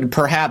this could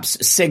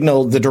perhaps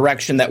signal the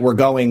direction that we're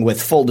going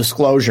with full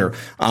disclosure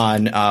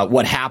on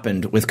what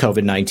happened with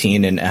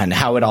COVID-19 and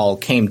how it all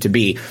came to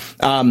be.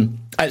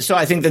 So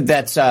I think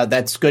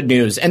that's good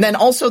news. And then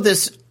also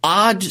this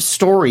odd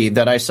story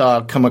that I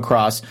saw come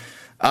across.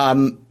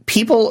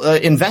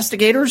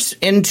 Investigators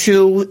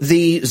into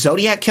the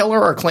Zodiac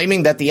killer are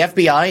claiming that the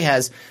FBI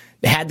has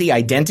had the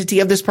identity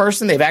of this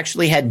person. They've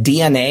actually had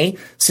DNA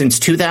since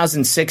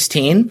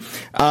 2016.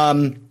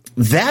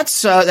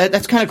 That's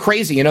kind of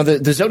crazy.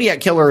 The Zodiac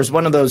killer is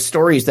one of those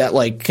stories that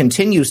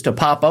continues to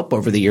pop up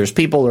over the years.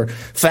 People are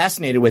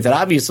fascinated with it.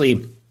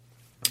 Obviously,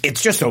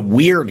 it's just a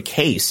weird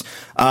case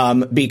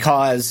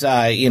because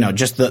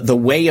just the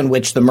way in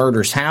which the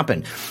murders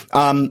happen.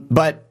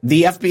 But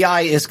the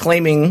FBI is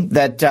claiming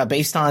that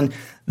based on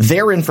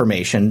their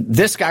information,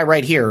 this guy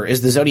right here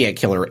is the Zodiac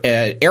killer,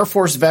 Air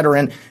Force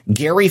veteran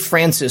Gary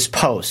Francis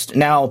Post.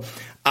 Now,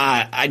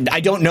 I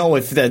don't know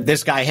if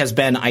this guy has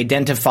been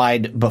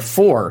identified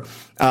before.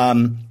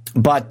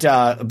 But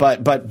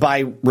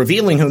by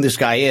revealing who this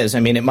guy is,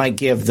 it might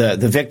give the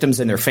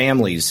victims and their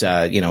families,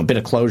 a bit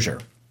of closure.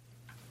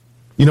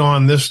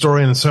 On this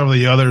story and several of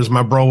the others,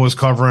 my bro was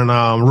covering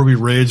Ruby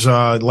Ridge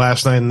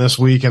last night and this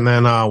week, and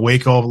then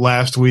Waco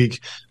last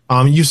week.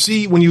 You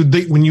see when you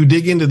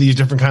dig into these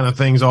different kind of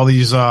things, all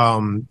these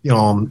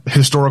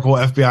historical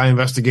FBI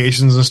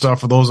investigations and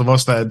stuff. For those of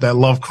us that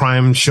love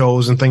crime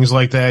shows and things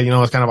like that,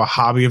 it's kind of a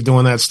hobby of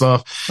doing that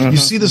stuff. Mm-hmm. You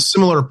see the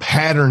similar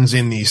patterns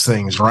in these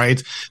things,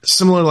 right?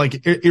 Similar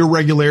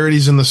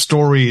irregularities in the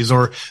stories,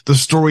 or the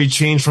story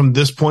changed from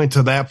this point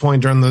to that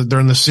point during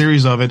the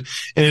series of it,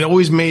 and it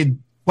always made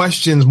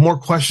more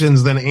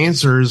questions than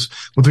answers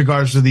with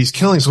regards to these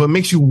killings. So it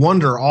makes you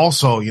wonder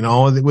also,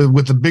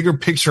 with the bigger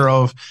picture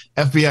of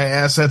FBI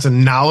assets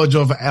and knowledge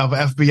of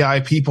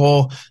FBI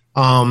people,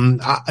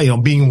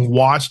 being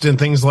watched and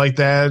things like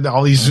that,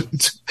 all these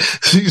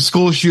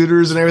school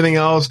shooters and everything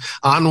else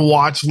on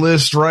watch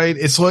lists,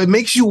 right? So it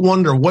makes you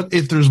wonder what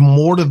if there's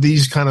more to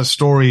these kind of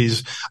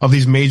stories of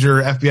these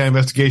major FBI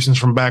investigations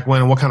from back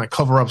when, and what kind of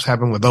cover-ups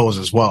happen with those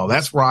as well.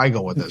 That's where I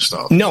go with this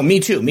stuff. No,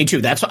 me too.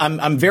 That's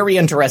I'm very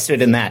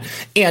interested in that.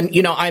 And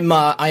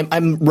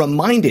I'm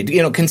reminded,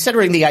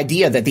 considering the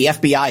idea that the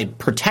FBI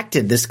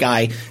protected this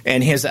guy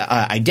and his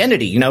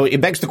identity,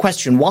 it begs the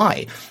question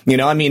why.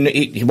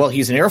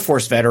 He's an Air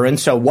Force veteran,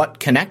 so what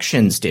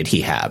connections did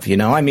he have?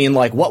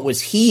 What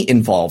was he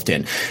involved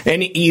in?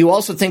 And you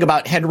also think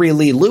about Henry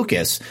Lee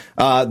Lucas,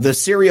 the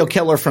serial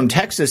killer from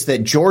Texas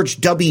that George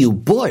W.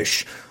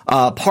 Bush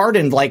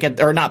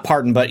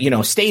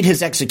stayed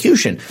his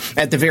execution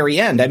at the very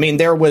end.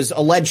 There was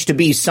alleged to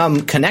be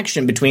some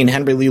connection between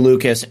Henry Lee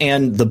Lucas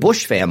and the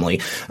Bush family.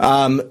 So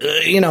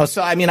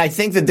I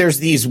think that there's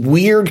these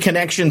weird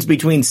connections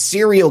between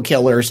serial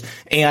killers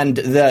and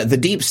the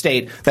deep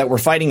state that we're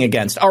fighting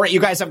against. All right, you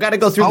guys, I've got to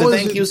go through the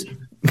thank yous.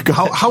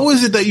 How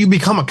is it that you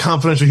become a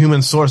confidential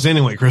human source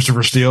anyway,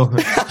 Christopher Steele?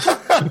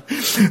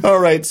 All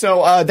right.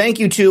 So thank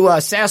you to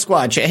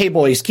Sasquatch. Hey,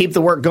 boys, keep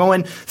the work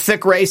going.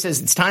 Thick Ray says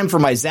it's time for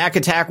my Zach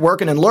attack.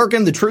 Working and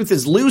lurking. The truth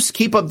is loose.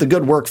 Keep up the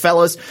good work,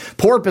 fellas.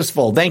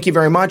 Porpoiseful. Thank you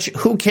very much.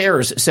 Who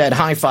cares? Said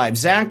high five.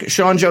 Zach.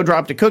 Sean Joe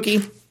dropped a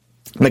cookie.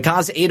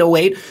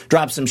 Makaz808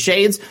 dropped some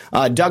shades.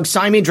 Doug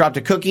Simey dropped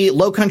a cookie.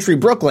 Low Country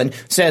Brooklyn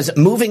says,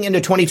 moving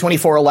into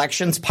 2024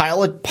 elections,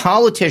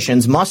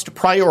 politicians must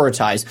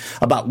prioritize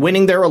about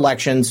winning their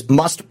elections,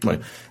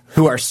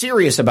 who are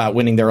serious about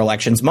winning their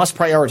elections must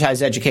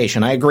prioritize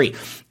education. I agree.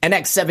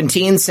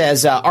 NX17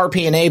 says,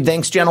 RP and Abe,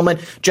 thanks, gentlemen.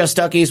 Just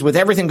Duckies, with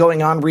everything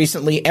going on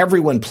recently,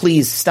 everyone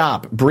please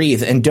stop,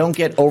 breathe, and don't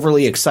get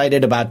overly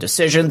excited about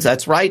decisions.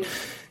 That's right.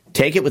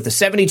 Take it with the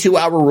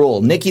 72-hour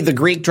rule. Nikki the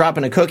Greek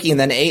dropping a cookie, and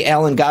then A.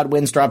 Allen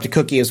Godwin's dropped a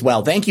cookie as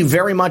well. Thank you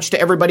very much to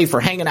everybody for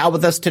hanging out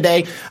with us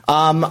today.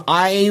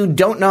 I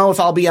don't know if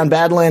I'll be on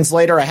Badlands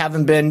later. I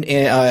haven't been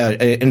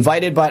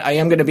invited, but I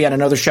am going to be on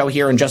another show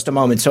here in just a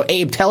moment. So,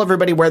 Abe, tell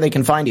everybody where they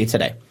can find you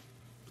today.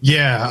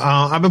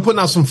 Yeah, I've been putting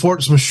out some short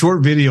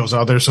videos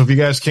out there. So if you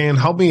guys can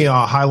help me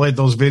highlight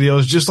those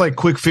videos, just like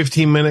quick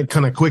 15-minute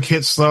kind of quick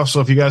hit stuff. So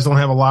if you guys don't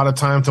have a lot of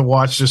time to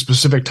watch just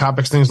specific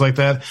topics, things like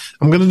that,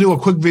 I'm going to do a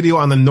quick video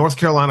on the North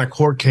Carolina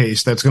court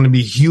case that's going to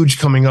be huge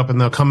coming up in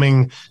the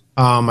coming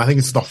I think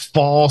it's the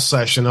fall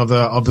session of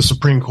the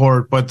Supreme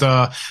Court, but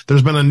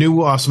there's been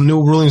some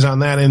new rulings on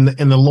that, and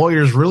the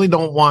lawyers really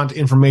don't want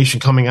information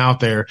coming out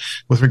there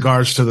with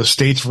regards to the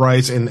states'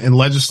 rights and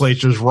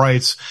legislatures'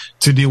 rights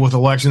to deal with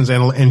elections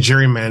and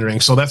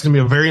gerrymandering. So that's going to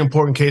be a very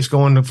important case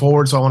going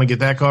forward. So I want to get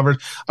that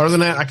covered. Other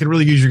than that, I could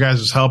really use your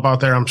guys' help out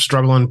there. I'm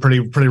struggling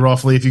pretty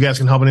roughly. If you guys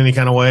can help in any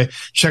kind of way,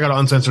 check out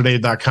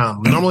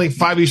uncensoredaid.com. Normally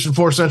 5 Eastern,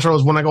 4 Central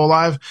is when I go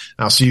live.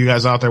 I'll see you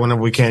guys out there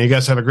whenever we can. You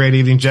guys have a great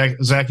evening.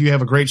 Zach, you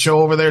have a great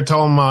show over there.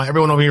 Tell them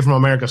everyone over here from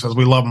America says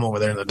we love them over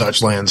there in the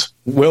Dutch lands.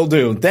 Will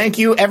do. Thank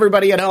you,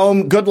 everybody at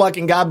home. Good luck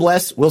and God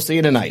bless. We'll see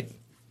you tonight.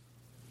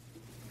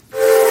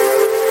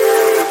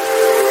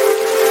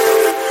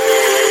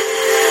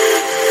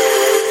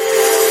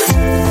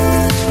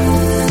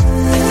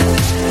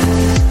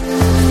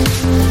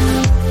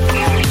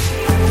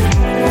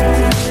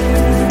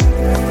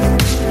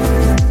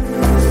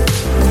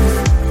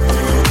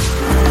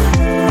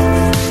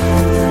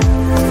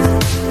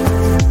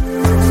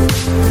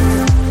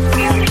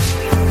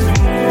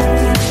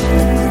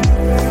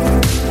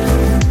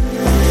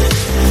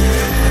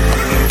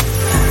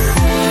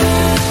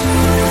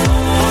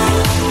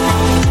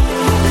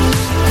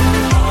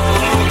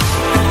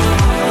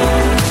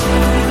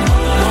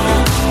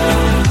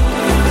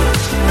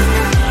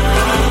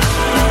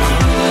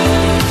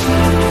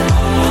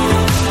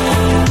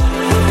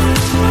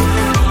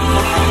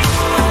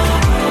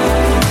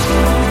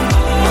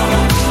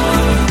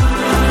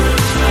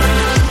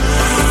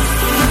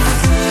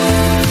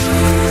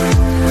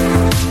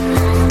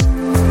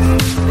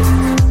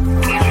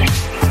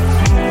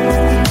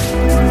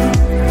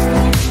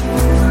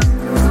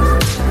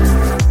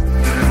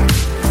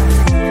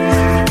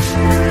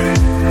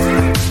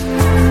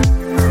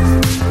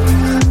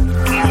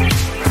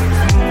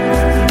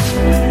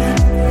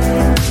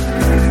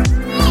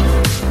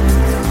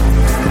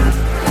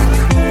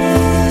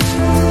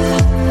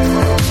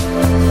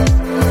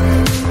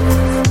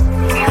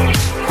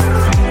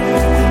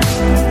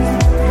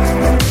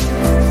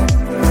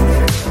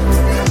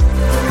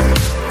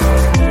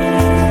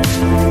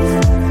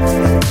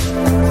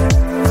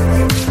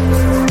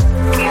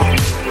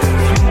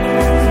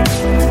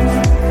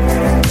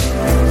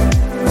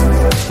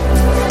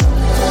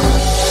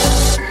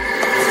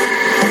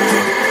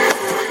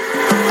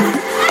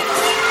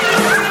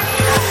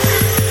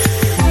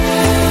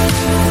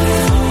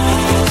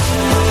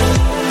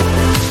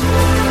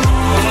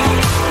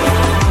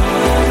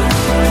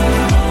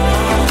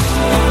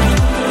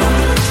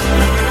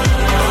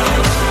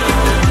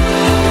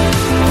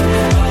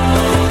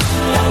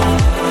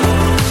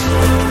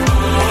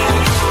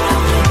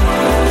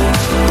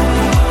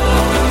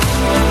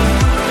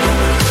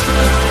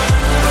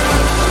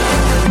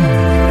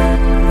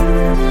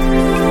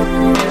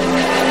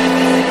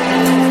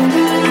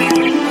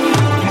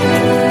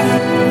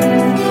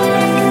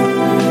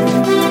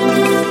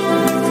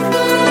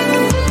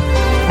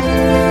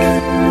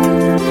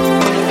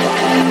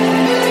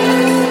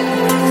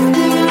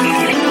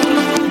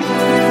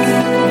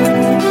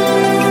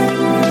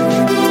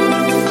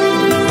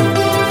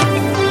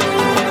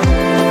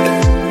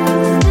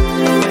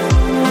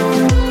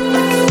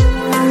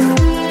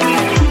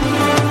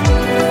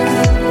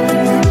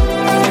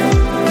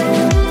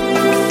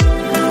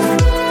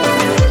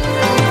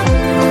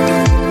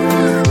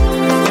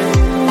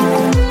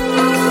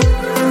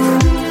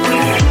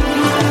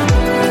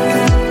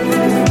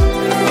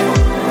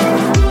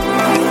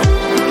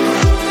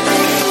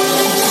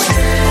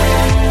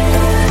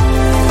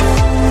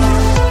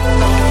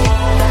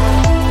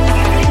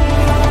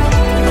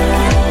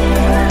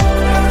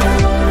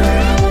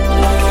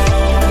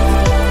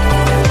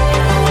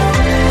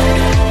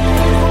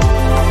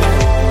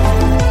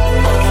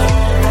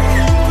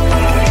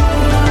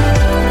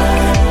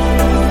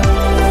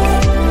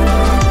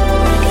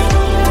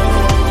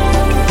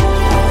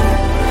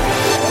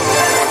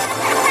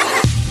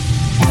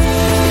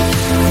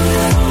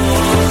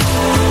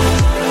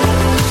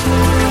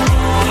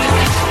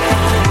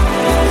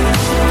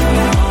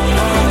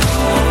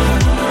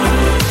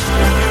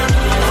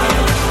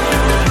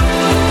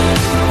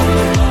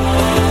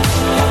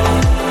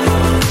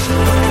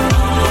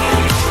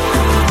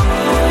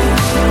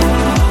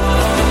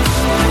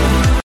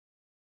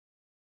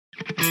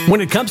 When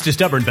it comes to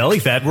stubborn belly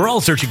fat, we're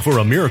all searching for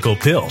a miracle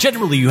pill.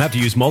 Generally, you have to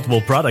use multiple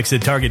products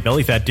that target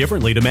belly fat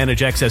differently to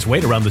manage excess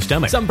weight around the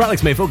stomach. Some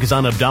products may focus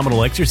on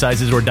abdominal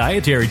exercises or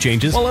dietary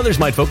changes, while others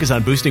might focus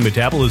on boosting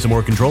metabolism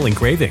or controlling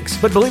cravings.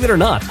 But believe it or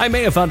not, I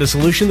may have found a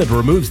solution that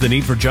removes the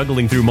need for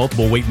juggling through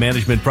multiple weight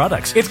management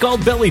products. It's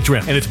called Belly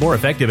Trim, and it's more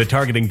effective at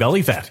targeting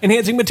belly fat,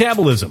 enhancing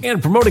metabolism,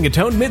 and promoting a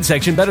toned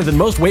midsection better than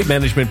most weight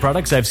management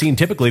products I've seen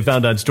typically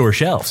found on store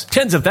shelves.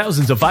 Tens of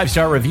thousands of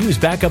 5-star reviews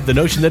back up the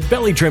notion that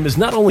Belly Trim is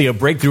not only a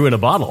breakthrough in a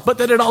bottle, but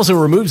that it also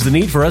removes the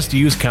need for us to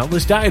use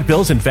countless diet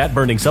pills and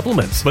fat-burning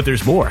supplements. But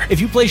there's more.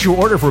 If you place your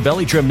order for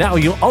Belly Trim now,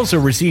 you'll also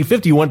receive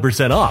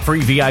 51% off,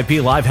 free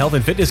VIP live health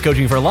and fitness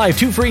coaching for life,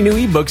 2 free new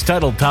ebooks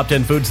titled Top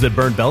 10 Foods That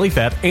Burn Belly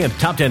Fat and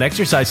Top 10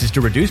 Exercises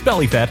to Reduce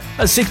Belly Fat,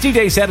 a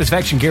 60-day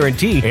satisfaction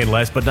guarantee, and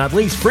last but not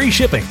least, free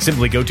shipping.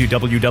 Simply go to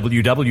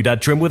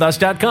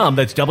www.trimwithus.com.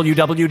 That's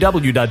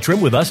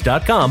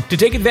www.trimwithus.com to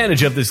take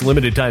advantage of this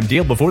limited time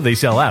deal before they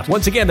sell out.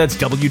 Once again, that's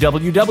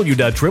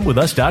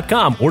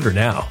www.trimwithus.com. Order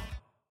now.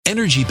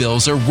 Energy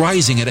bills are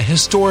rising at a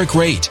historic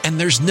rate, and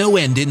there's no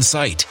end in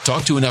sight.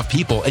 Talk to enough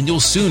people, and you'll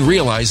soon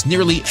realize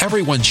nearly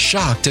everyone's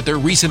shocked at their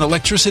recent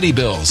electricity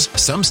bills.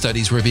 Some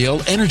studies reveal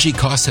energy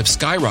costs have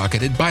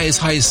skyrocketed by as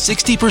high as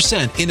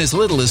 60% in as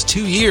little as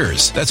 2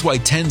 years. That's why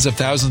tens of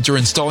thousands are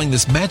installing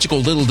this magical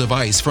little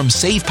device from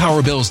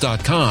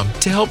SavePowerBills.com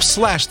to help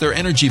slash their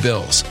energy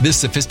bills. This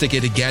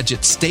sophisticated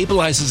gadget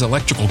stabilizes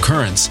electrical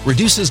currents,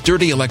 reduces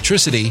dirty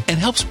electricity, and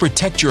helps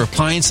protect your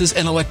appliances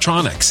and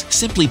electronics.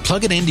 Simply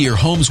plug it into your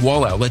home's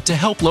wall outlet to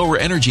help lower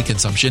energy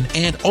consumption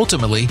and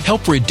ultimately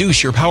help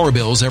reduce your power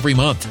bills every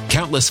month.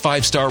 Countless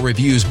 5-star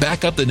reviews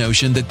back up the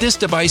notion that this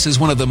device is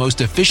one of the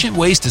most efficient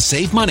ways to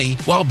save money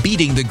while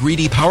beating the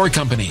greedy power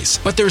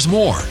companies. But there's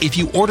more. If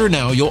you order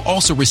now, you'll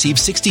also receive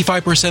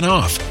 65%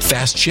 off,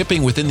 fast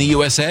shipping within the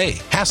USA,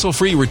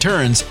 hassle-free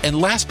returns, and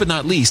last but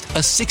not least, a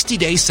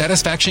 60-day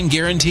satisfaction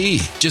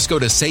guarantee. Just go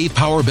to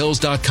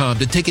SavePowerBills.com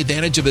to take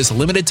advantage of this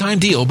limited time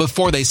deal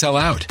before they sell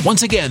out.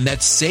 Once again,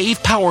 that's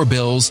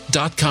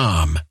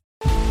SavePowerBills.com.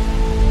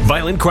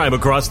 Violent crime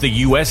across the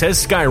U.S.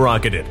 has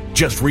skyrocketed.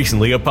 Just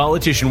recently, a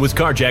politician was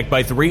carjacked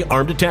by 3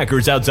 armed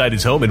attackers outside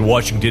his home in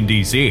Washington,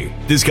 D.C.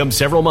 This comes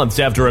several months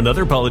after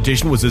another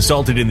politician was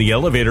assaulted in the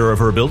elevator of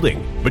her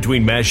building.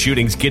 Between mass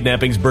shootings,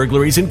 kidnappings,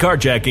 burglaries, and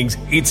carjackings,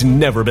 it's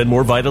never been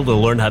more vital to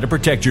learn how to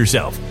protect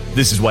yourself.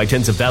 This is why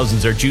tens of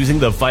thousands are choosing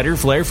the Fighter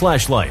Flare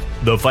flashlight.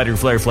 The Fighter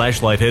Flare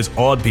flashlight has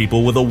awed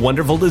people with a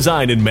wonderful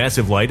design and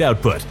massive light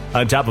output.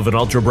 On top of an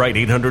ultra-bright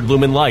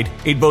 800-lumen light,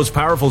 it boasts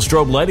powerful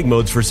strobe lighting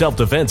modes for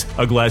self-defense,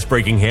 a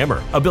glass-breaking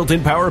hammer, a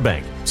built-in power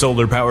bank,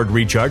 solar-powered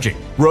recharging,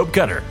 rope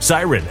cutter,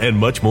 siren, and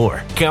much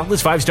more.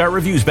 Countless 5-star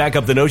reviews back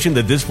up the notion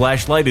that this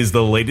flashlight is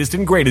the latest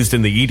and greatest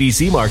in the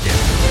EDC market.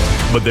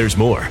 But there's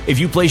more. If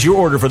you place your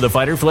order for the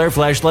Fighter Flare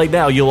flashlight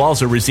now, you'll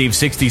also receive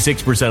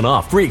 66%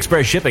 off, free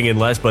express shipping, and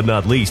last but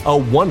not least, a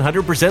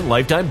 100%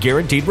 lifetime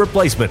guaranteed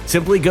replacement.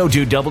 Simply go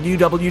to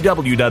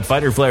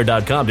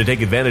www.fighterflare.com to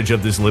take advantage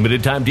of this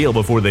limited time deal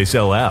before they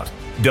sell out.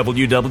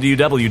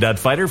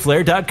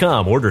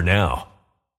 www.fighterflare.com. Order now.